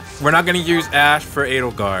 we're not gonna use Ash for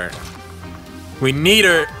Edelgard. We need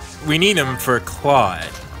him for Claude.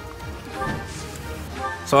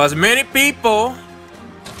 So as many people,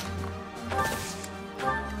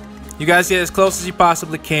 you guys get as close as you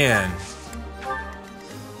possibly can.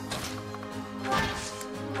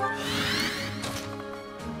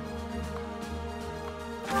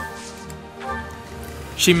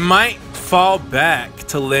 She might fall back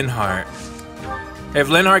to Linhardt. If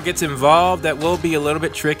Linhardt gets involved, that will be a little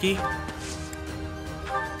bit tricky.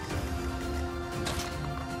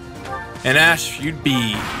 And Ash, we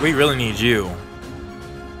really need you.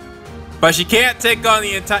 But she can't take on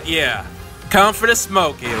the entire, yeah. Come for the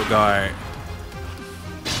smoke, Edelgard.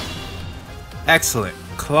 Excellent.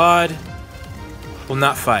 Claude will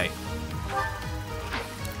not fight.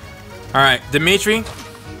 Alright, Dimitri.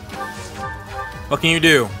 What can you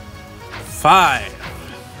do? 5.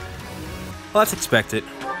 Well, that's expected.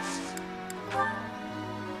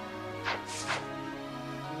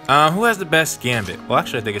 Who has the best gambit? Well,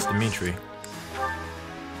 actually, I think it's Dimitri.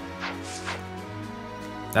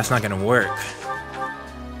 That's not gonna work.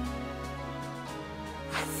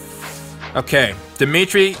 Okay,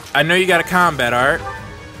 Dimitri, I know you got a combat art.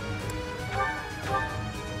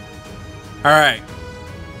 Alright.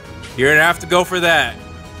 You're gonna have to go for that.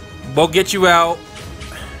 We'll get you out.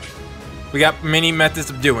 We got many methods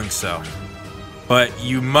of doing so. But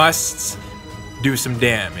you must do some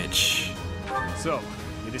damage. So,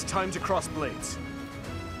 it is time to cross blades.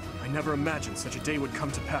 I never imagined such a day would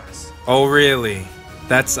come to pass. Oh, really?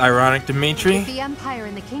 That's ironic, Dimitri? If the Empire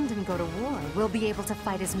and the Kingdom go to war, we'll be able to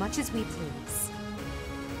fight as much as we please.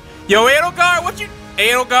 Yo, Edelgard, what you...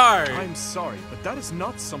 Edelgard! I'm sorry, but that is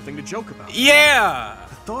not something to joke about. Yeah!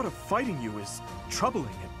 The thought of fighting you is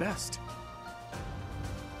troubling at best.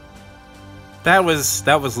 That was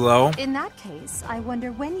low. In that case, I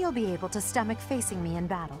wonder when you'll be able to stomach facing me in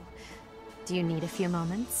battle. Do you need a few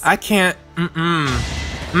moments? I can't...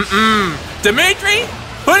 Dimitri,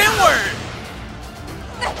 put in work!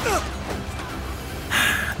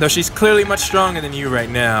 Though she's clearly much stronger than you right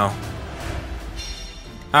now.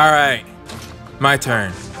 Alright. My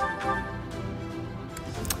turn.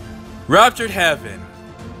 Ruptured Heaven.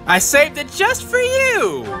 I saved it just for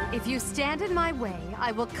you! If you stand in my way,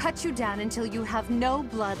 I will cut you down until you have no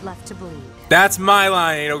blood left to bleed. That's my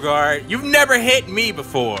line, Edelgard. You've never hit me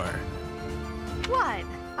before. What?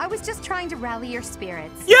 I was just trying to rally your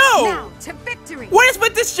spirits. Yo! Now, to victory! What is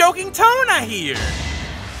with this joking tone I hear?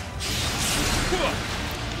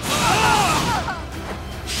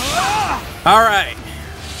 Alright.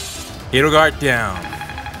 Edelgard down.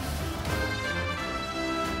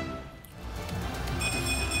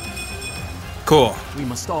 Cool. We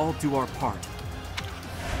must all do our part.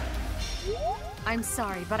 I'm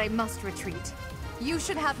sorry, but I must retreat. You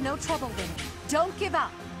should have no trouble winning. Don't give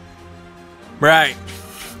up. Right.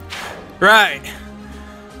 Right.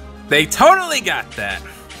 They totally got that.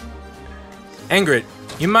 Ingrid,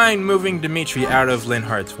 you mind moving Dimitri out of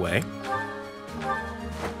Linhardt's way?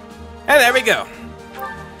 And there we go.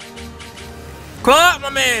 Claude, my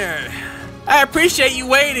man! I appreciate you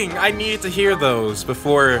waiting. I needed to hear those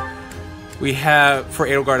before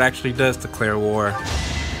Edelgard actually does declare war.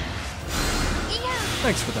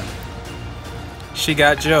 Thanks for that. She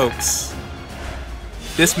got jokes.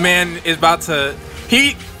 This man is about to...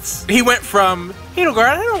 He went from, Edelgard,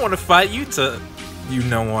 I don't want to fight you, to, you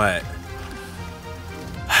know what.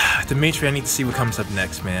 Dimitri, I need to see what comes up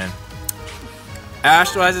next, man.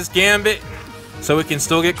 Astralizes Gambit, so we can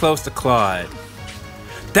still get close to Claude.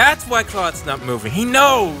 That's why Claude's not moving. He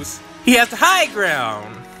knows he has the high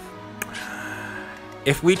ground.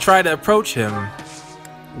 If we try to approach him,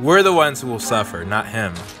 we're the ones who will suffer, not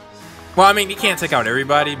him. Well, I mean, he can't take out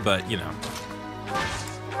everybody, but, you know.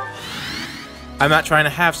 I'm not trying to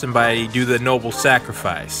have somebody do the noble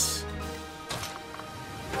sacrifice.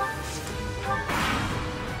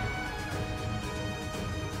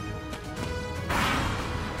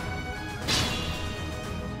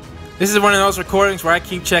 This is one of those recordings where I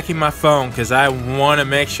keep checking my phone because I want to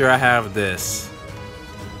make sure I have this.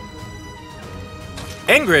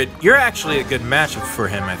 Ingrid, you're actually a good match for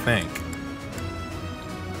him, I think.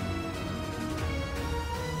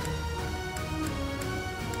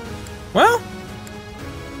 Well,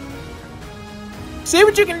 see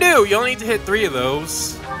what you can do. You only need to hit 3 of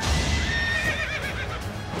those.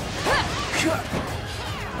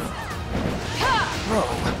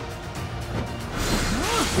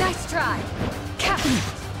 Nice try. I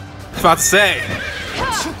was about to say,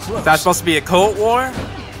 is that supposed to be a Cold War?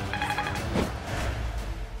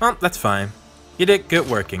 Well, that's fine. You did good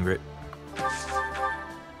work, Ingrid.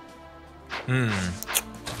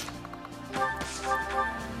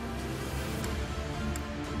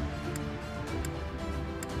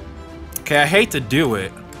 Okay, I hate to do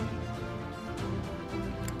it.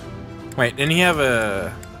 Wait, didn't he have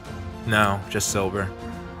a... No, just silver.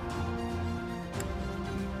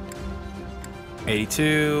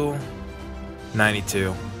 82,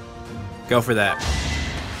 92. Go for that.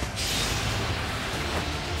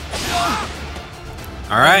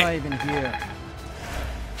 All right. Even here.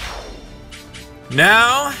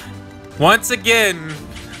 Now, once again,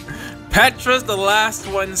 Petra's the last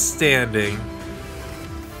one standing.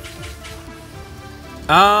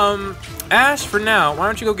 Ash, for now, why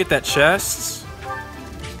don't you go get that chest?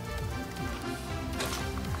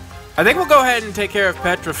 I think we'll go ahead and take care of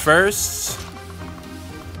Petra first.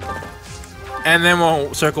 And then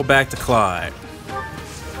we'll circle back to Claude.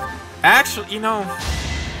 Actually, you know...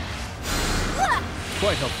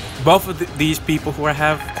 Quite helpful. Both of these people who I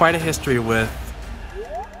have quite a history with.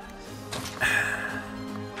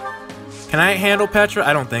 Can I handle Petra?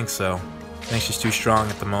 I don't think so. I think she's too strong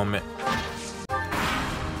at the moment.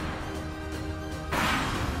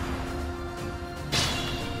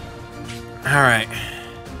 Alright.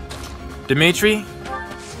 Dimitri,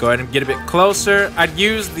 go ahead and get a bit closer. I'd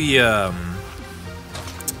use the,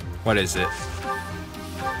 what is it?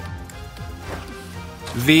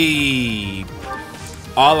 The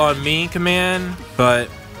all on me command, but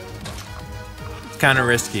it's kind of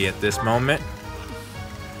risky at this moment.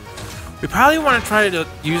 We probably want to try to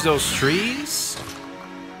use those trees.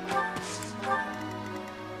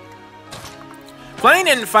 Blaine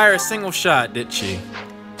didn't fire a single shot, did she?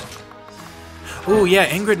 Ooh, yeah,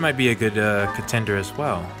 Ingrid might be a good contender as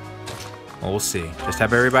well. Well, we'll see. Just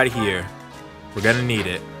have everybody here. We're gonna need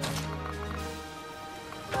it.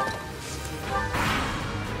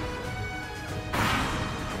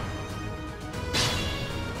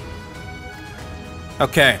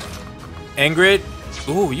 Okay. Ingrid.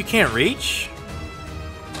 Ooh, you can't reach?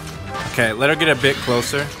 Okay, let her get a bit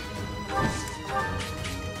closer.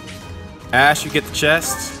 Ash, you get the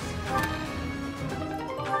chest.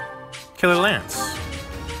 Killer Lance.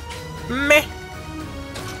 Meh.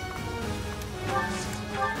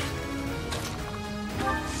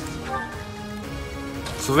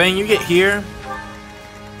 Sylvain, you get here.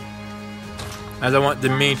 As I want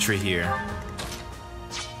Dimitri here.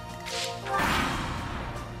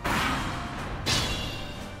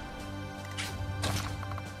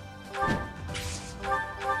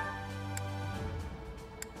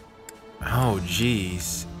 Oh,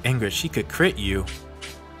 jeez. Ingrid, she could crit you.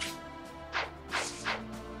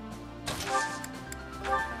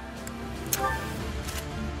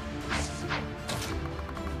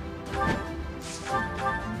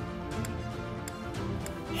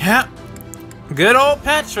 Yep. Good old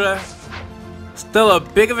Petra. Still a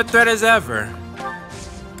big of a threat as ever.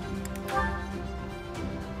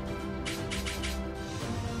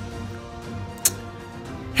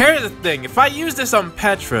 Here's the thing. If I use this on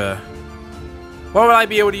Petra, what will I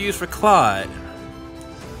be able to use for Claude?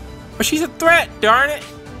 But she's a threat, darn it!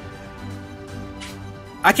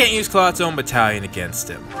 I can't use Claude's own battalion against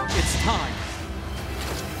him. It's time.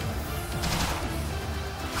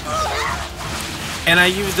 And I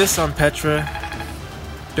use this on Petra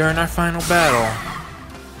during our final battle.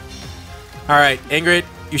 Alright, Ingrid,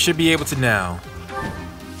 you should be able to now.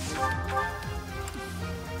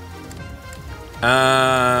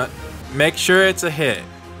 Make sure it's a hit.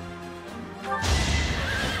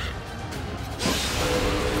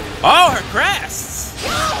 Oh, her crests!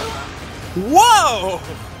 Whoa!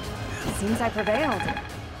 Seems I prevailed.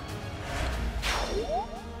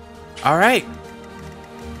 All right.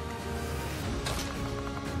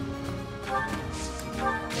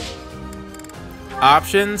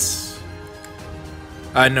 Options?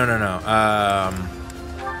 No.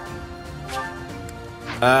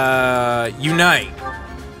 Unite.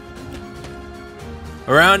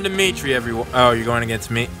 Around Dimitri, everyone. Oh, you're going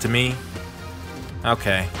against me? To me?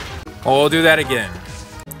 Okay. Well, we'll do that again.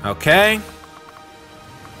 Okay.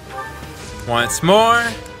 Once more.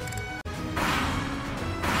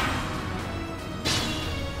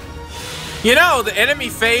 You know, the enemy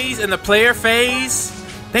phase and the player phase,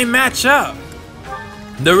 they match up.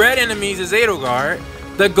 The red enemies is Edelgard,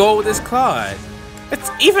 the gold is Claude. It's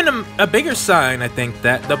even a bigger sign, I think,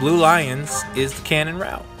 that the blue lions is the canon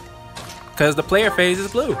route. Because the player phase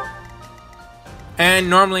is blue. And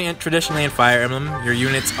normally and traditionally in Fire Emblem, your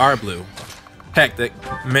units are blue. Heck, the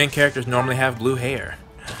main characters normally have blue hair.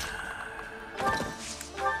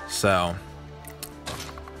 So,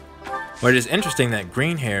 but it is interesting that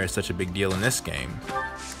green hair is such a big deal in this game.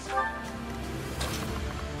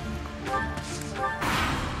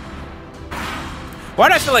 Why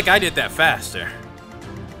do I feel like I did that faster?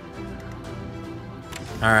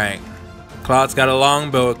 Alright. Claude's got a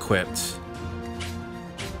longbow equipped.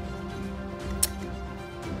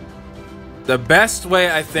 The best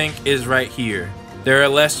way, I think, is right here. There are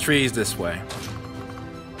less trees this way.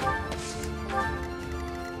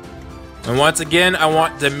 And once again, I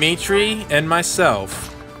want Dimitri and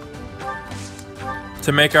myself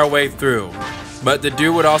to make our way through. But the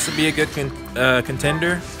dude would also be a good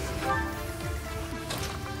contender.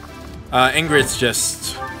 Ingrid's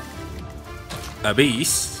just a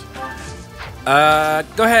beast. Go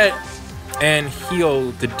ahead and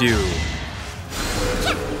heal the dude.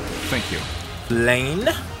 Thank you. Lane.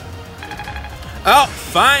 Oh,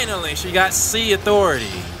 finally, she got C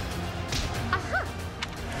authority.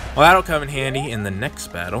 Well, that'll come in handy in the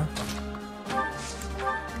next battle.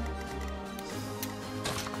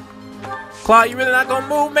 Claude, you really not gonna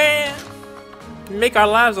move, man? Make our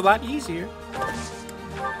lives a lot easier.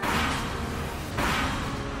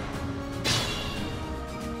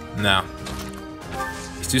 No.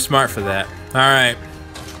 He's too smart for that. Alright.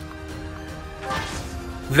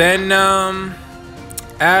 Then,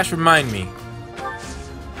 Ash, remind me.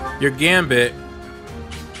 Your gambit.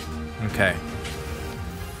 Okay.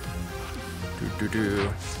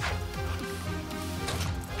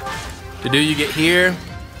 You get here.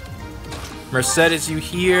 Mercedes, you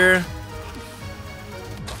here.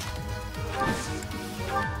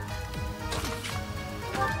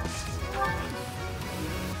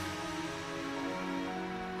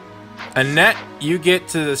 Annette, you get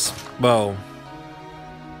to this bow.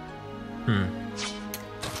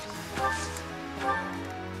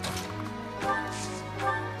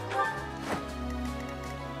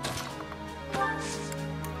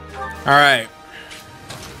 Alright.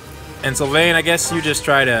 And Sylvain, I guess you just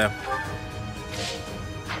try to...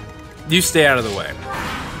 You stay out of the way.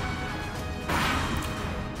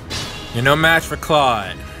 You're no match for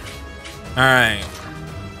Claude. Alright.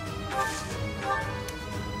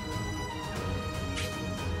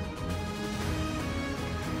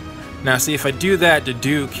 Now see, if I do that,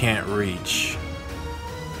 Dedue can't reach.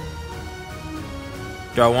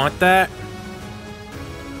 Do I want that?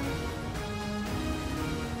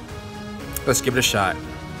 Let's give it a shot.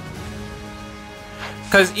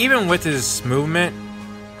 Because even with his movement,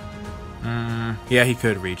 yeah, he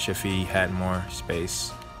could reach if he had more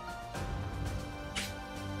space.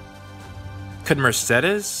 Could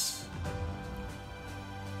Mercedes?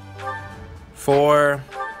 4.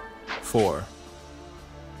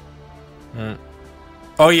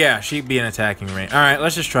 Oh yeah, she'd be an attacking range. Alright,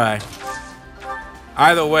 let's just try.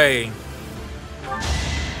 Either way.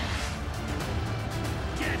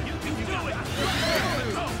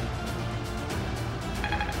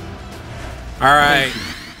 Alright.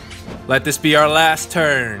 Let this be our last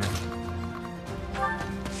turn.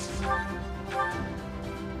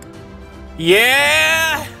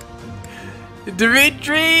 Yeah!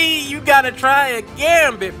 Dimitri, you gotta try a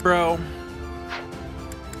gambit, bro.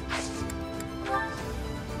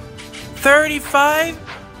 35?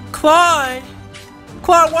 Claude?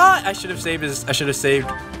 Claude, what? I should have saved his. I should have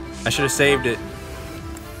saved it.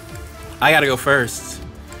 I gotta go first.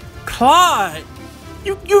 Claude!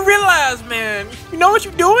 You realize, man, you know what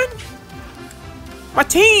you're doing? My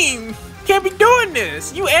team can't be doing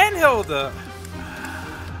this. You and Hilda.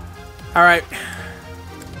 Alright.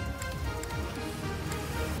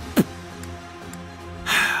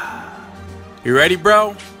 You ready,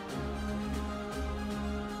 bro?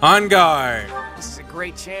 On guard. This is a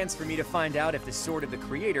great chance for me to find out if the Sword of the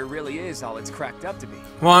Creator really is all it's cracked up to be.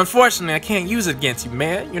 Well, unfortunately, I can't use it against you,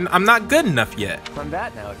 man. I'm not good enough yet. On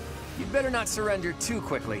that note, you'd better not surrender too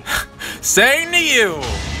quickly. Same to you.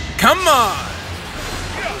 Come on.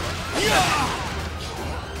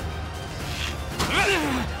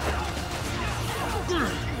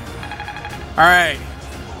 All right,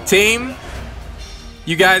 team.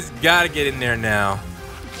 You guys gotta get in there now.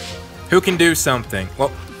 Who can do something?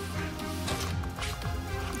 Well,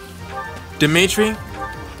 Dimitri?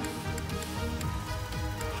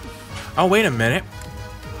 Oh, wait a minute.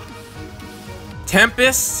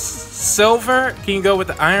 Tempest? Silver? Can you go with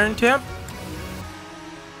the Iron Temp?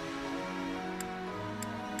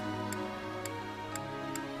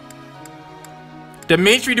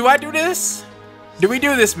 Dimitri, do I do this? Do we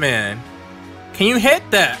do this, man? Can you hit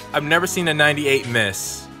that? I've never seen a 98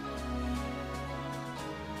 miss.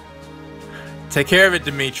 Take care of it,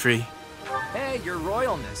 Dimitri. Hey, your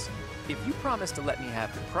royalness. If you promise to let me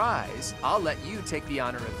have the prize, I'll let you take the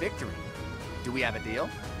honor of victory. Do we have a deal?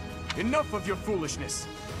 Enough of your foolishness.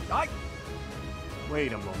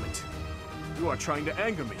 Wait a moment. You are trying to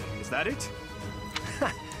anger me, is that it?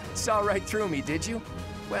 Saw right through me, did you?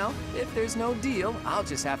 Well, if there's no deal, I'll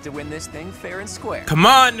just have to win this thing fair and square. Come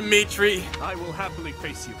on, Dimitri. I will happily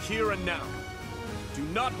face you here and now. Do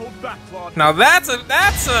not hold back, Claude. Now that's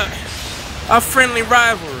a friendly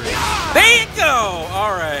rivalry. There you go.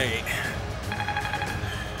 All right.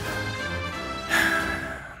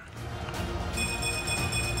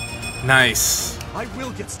 Nice. I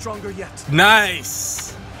will get stronger yet.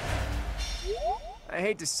 Nice. I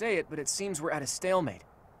hate to say it, but it seems we're at a stalemate.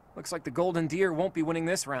 Looks like the Golden Deer won't be winning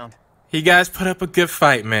this round. You guys put up a good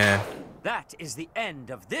fight, man. That is the end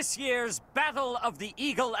of this year's Battle of the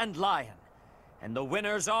Eagle and Lion. And the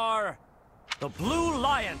winners are the Blue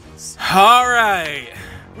Lions. All right.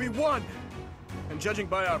 We won. And judging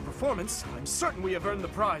by our performance, I'm certain we have earned the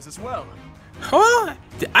prize as well. Well,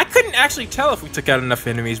 I couldn't actually tell if we took out enough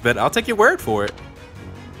enemies, but I'll take your word for it.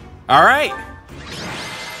 All right.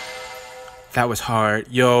 That was hard.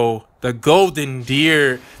 Yo, the Golden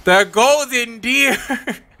Deer. The Golden Deer.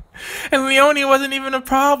 And Leonie wasn't even a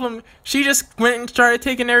problem. She just went and started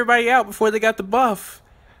taking everybody out before they got the buff.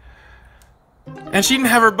 And she didn't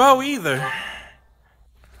have her bow either.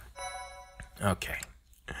 Okay.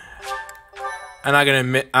 I'm not gonna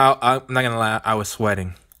admit, I'm not gonna lie, I was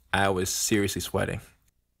sweating. I was seriously sweating.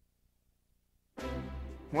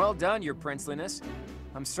 Well done, your princeliness.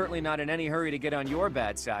 I'm certainly not in any hurry to get on your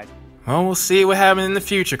bad side. Well, we'll see what happens in the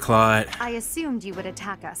future, Claude. I assumed you would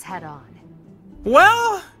attack us head on.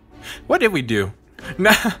 Well, what did we do?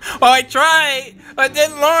 Nah, well, I tried, but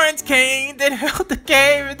then Lawrence came, then Hilda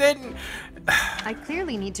came, and then... I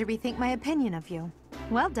clearly need to rethink my opinion of you.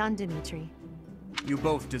 Well done, Dimitri. You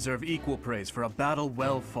both deserve equal praise for a battle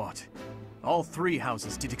well fought. All three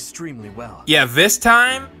houses did extremely well. Yeah, this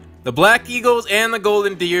time, the Black Eagles and the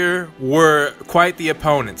Golden Deer were quite the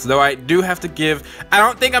opponents. Though I do have to give, I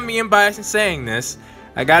don't think I'm being biased in saying this,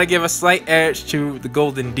 I gotta give a slight edge to the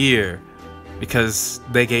Golden Deer. Because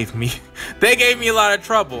they gave me a lot of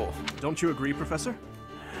trouble. Don't you agree, Professor?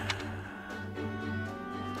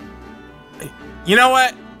 You know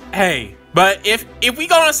what? Hey, but if we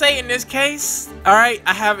gonna say in this case, alright,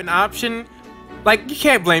 I have an option. Like, you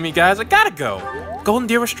can't blame me, guys. I gotta go. Golden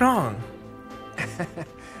Deer was strong.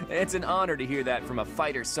 It's an honor to hear that from a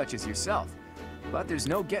fighter such as yourself. But there's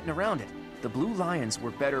no getting around it. the Blue Lions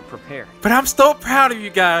were better prepared. But I'm still proud of you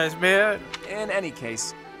guys, man. In any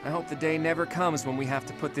case, I hope the day never comes when we have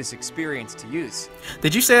to put this experience to use.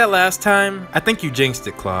 Did you say that last time? I think you jinxed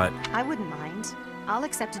it, Claude. I wouldn't mind. I'll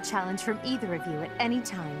accept a challenge from either of you at any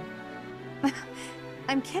time.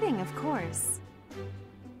 I'm kidding, of course.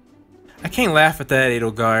 I can't laugh at that,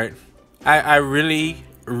 Edelgard. I really,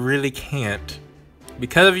 really can't.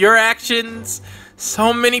 Because of your actions,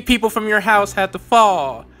 so many people from your house had to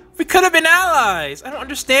fall. We could have been allies. I don't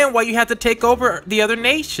understand why you had to take over the other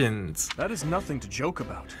nations. That is nothing to joke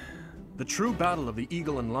about. The true battle of the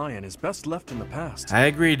Eagle and Lion is best left in the past. I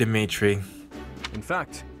agree, Dimitri. In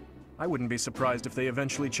fact, I wouldn't be surprised if they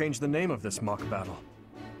eventually change the name of this mock battle.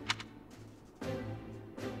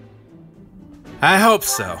 I hope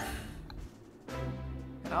so.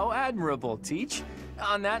 How admirable, Teach.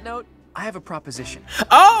 On that note, I have a proposition.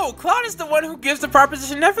 Oh, Claude is the one who gives the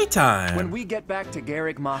proposition every time. When we get back to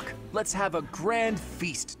Garrick Mach, let's have a grand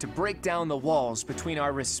feast to break down the walls between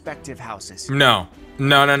our respective houses. No.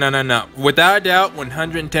 Without a doubt,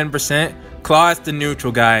 110%, Claude's the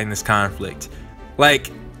neutral guy in this conflict.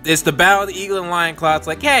 Like, it's the battle of the Eagle and Lion. Claude's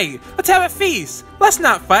like, hey, let's have a feast. Let's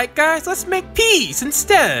not fight, guys. Let's make peace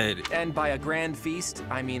instead. And by a grand feast,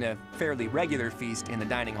 I mean a fairly regular feast in the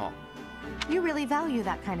dining hall. You really value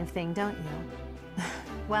that kind of thing, don't you?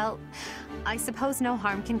 Well, I suppose no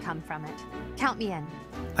harm can come from it. Count me in.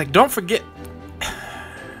 Like, don't forget.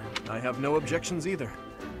 I have no objections either.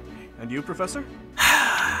 And you, Professor?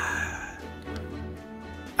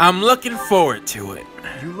 I'm looking forward to it.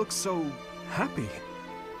 You look so happy.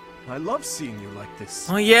 I love seeing you like this.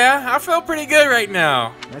 Oh yeah? I feel pretty good right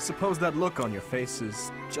now. I suppose that look on your face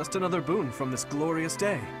is just another boon from this glorious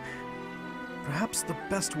day. Perhaps the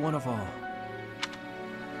best one of all.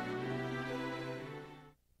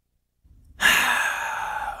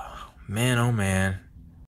 Man, oh man.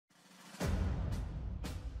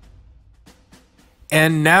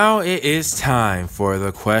 And now it is time for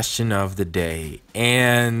the question of the day.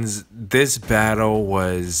 And this battle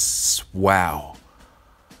was wow.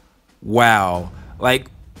 Wow. Like,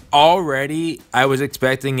 already I was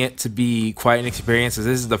expecting it to be quite an experience, as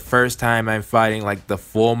this is the first time I'm fighting like the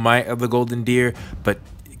full might of the Golden Deer. But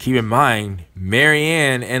keep in mind,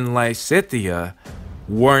 Marianne and Lysithea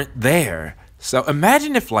weren't there. So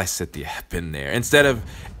imagine if Lysithea had been there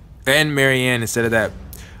and Marianne instead of that,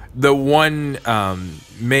 the one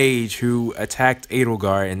mage who attacked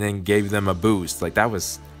Edelgard and then gave them a boost. Like, that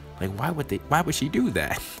was like, why would she do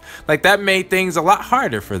that? Like, that made things a lot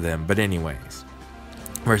harder for them. But anyways,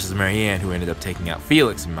 versus Marianne, who ended up taking out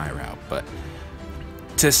Felix in my route. But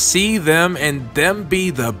to see them and them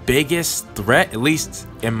be the biggest threat, at least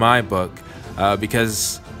in my book,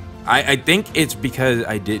 because I think it's because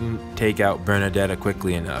I didn't take out Bernadetta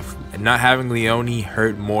quickly enough. And not having Leonie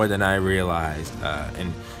hurt more than I realized.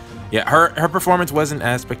 And yeah, her performance wasn't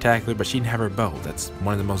as spectacular, but she didn't have her bow. That's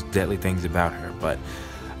one of the most deadly things about her. But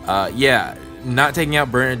yeah, not taking out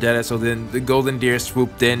Bernadetta, so then the Golden Deer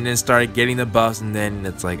swooped in and started getting the buffs, and then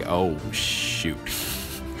it's like, oh shoot.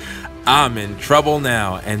 I'm in trouble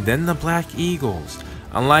now. And then the Black Eagles.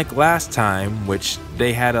 Unlike last time, which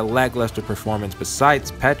they had a lackluster performance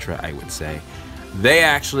besides Petra, I would say, they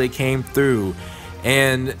actually came through,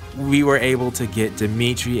 and we were able to get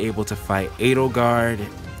Dimitri able to fight Edelgard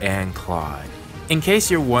and Claude. In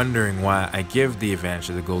case you're wondering why I give the advantage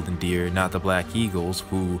to the Golden Deer, not the Black Eagles,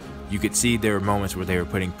 who you could see there were moments where they were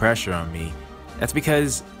putting pressure on me, that's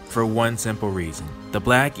because for one simple reason. The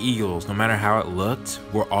Black Eagles, no matter how it looked,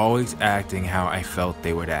 were always acting how I felt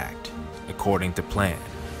they would act, according to plan.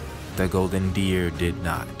 The Golden Deer did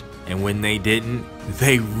not. And when they didn't,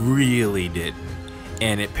 they really didn't.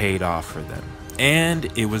 And it paid off for them. And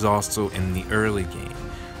it was also in the early game.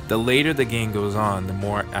 The later the game goes on, the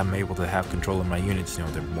more I'm able to have control of my units. You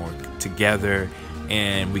know, they're more together,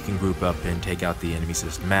 and we can group up and take out the enemy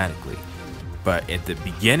systematically. But at the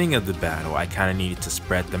beginning of the battle, I kind of needed to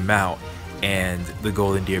spread them out, and the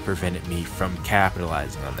Golden Deer prevented me from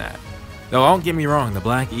capitalizing on that. Now, don't get me wrong, the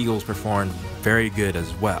Black Eagles performed very good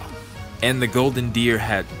as well. And the Golden Deer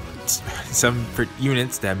had some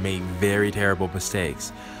units that made very terrible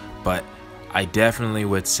mistakes. But I definitely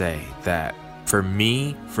would say that for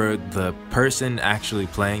me, for the person actually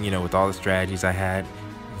playing, you know, with all the strategies I had,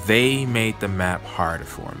 they made the map harder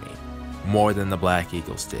for me. More than the Black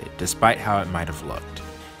Eagles did, despite how it might have looked.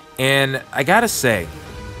 And I gotta say,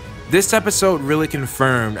 this episode really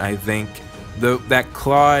confirmed, I think, that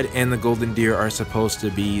Claude and the Golden Deer are supposed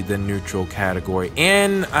to be the neutral category.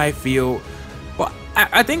 And I feel, well,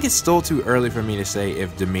 I think it's still too early for me to say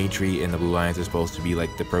if Dimitri and the Blue Lions are supposed to be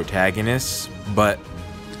like the protagonists, but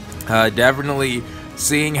definitely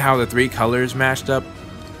seeing how the 3 colors matched up,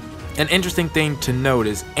 an interesting thing to note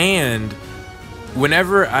is, and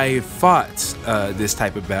whenever I fought this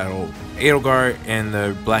type of battle, Edelgard and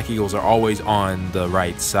the Black Eagles are always on the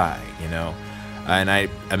right side, you know? And I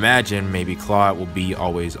imagine maybe Claude will be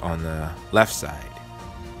always on the left side.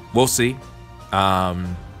 We'll see.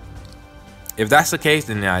 If that's the case,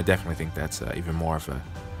 then yeah, I definitely think that's even more of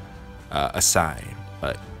a sign.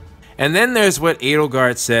 But and then there's what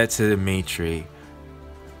Edelgard said to Dimitri.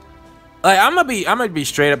 Like, I'm gonna be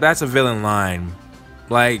straight up. That's a villain line.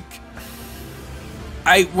 Like,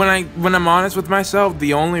 when I'm honest with myself,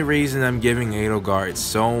 the only reason I'm giving Edelgard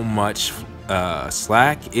so much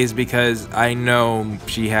slack is because I know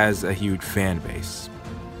she has a huge fan base,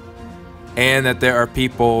 and that there are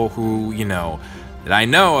people who, you know, that I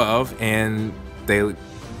know of, and they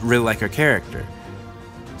really like her character.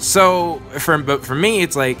 So but for me,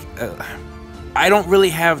 it's like I don't really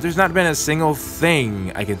have. There's not been a single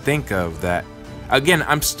thing I can think of that. Again,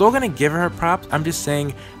 I'm still gonna give her props. I'm just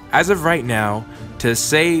saying, as of right now, to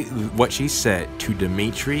say what she said to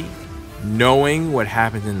Dimitri, knowing what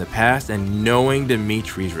happened in the past and knowing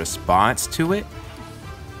Dimitri's response to it,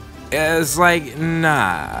 is like,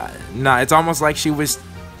 nah. It's almost like she was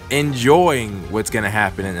enjoying what's gonna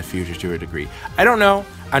happen in the future to a degree. I don't know.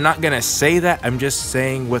 I'm not gonna say that. I'm just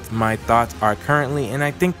saying what my thoughts are currently, and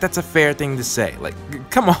I think that's a fair thing to say. Like,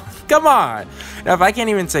 come on. Now, if I can't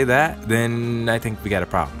even say that, then I think we got a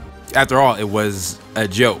problem. After all, it was a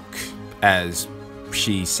joke, as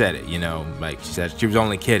she said it, you know, like she said she was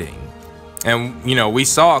only kidding. And, you know, we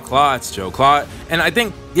saw Claude's joke. And I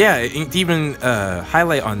think, yeah, to even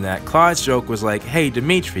highlight on that, Claude's joke was like, hey,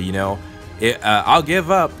 Dimitri, you know, I'll give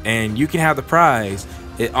up and you can have the prize.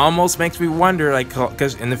 It almost makes me wonder, like,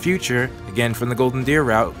 because in the future, again, from the Golden Deer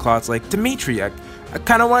route, Claude's like, Dimitri, I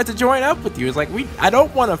kind of wanted to join up with you. It's like, I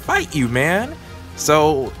don't want to fight you, man.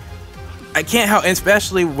 So I can't help,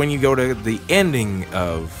 especially when you go to the ending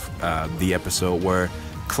of the episode where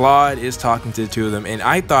Claude is talking to the 2 of them, and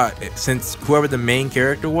I thought, since whoever the main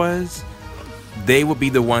character was, they would be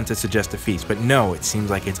the one to suggest a feast, but no, it seems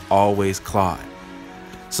like it's always Claude.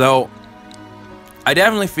 So I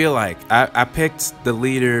definitely feel like I picked the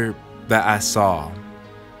leader that I saw.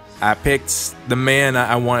 I picked the man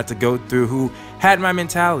I wanted to go through, who had my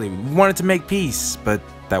mentality, wanted to make peace, but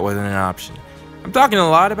that wasn't an option. I'm talking a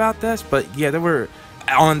lot about this, but yeah, there were,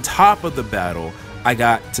 on top of the battle, I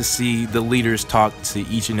got to see the leaders talk to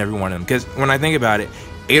each and every one of them. Because when I think about it,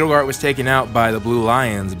 Edelgard was taken out by the Blue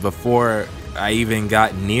Lions before I even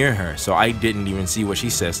got near her, so I didn't even see what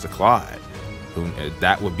she says to Claude.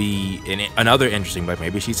 That would be another interesting, but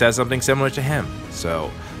maybe she says something similar to him.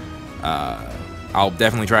 So I'll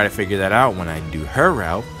definitely try to figure that out when I do her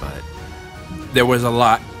route. But there was a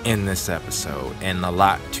lot in this episode and a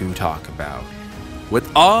lot to talk about. With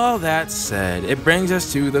all that said, it brings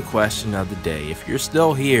us to the question of the day. If you're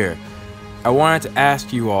still here, I wanted to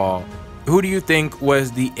ask you all, who do you think was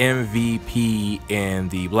the MVP in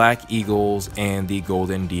the Black Eagles and the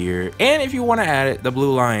Golden Deer? And if you want to add it, the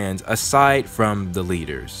Blue Lions, aside from the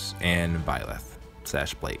leaders and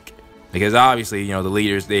Byleth/Blake. Because obviously, you know, the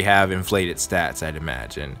leaders, they have inflated stats, I'd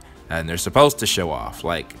imagine. And they're supposed to show off,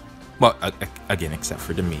 like, well, again, except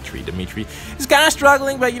for Dimitri. Dimitri is kind of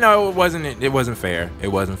struggling, but, you know, it wasn't fair. It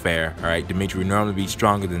wasn't fair, all right? Dimitri would normally be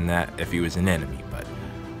stronger than that if he was an enemy, but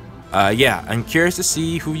yeah, I'm curious to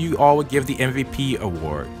see who you all would give the MVP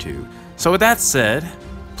award to. So with that said,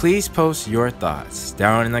 please post your thoughts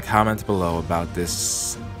down in the comments below about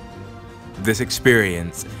this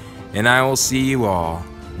experience, and I will see you all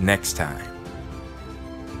next time.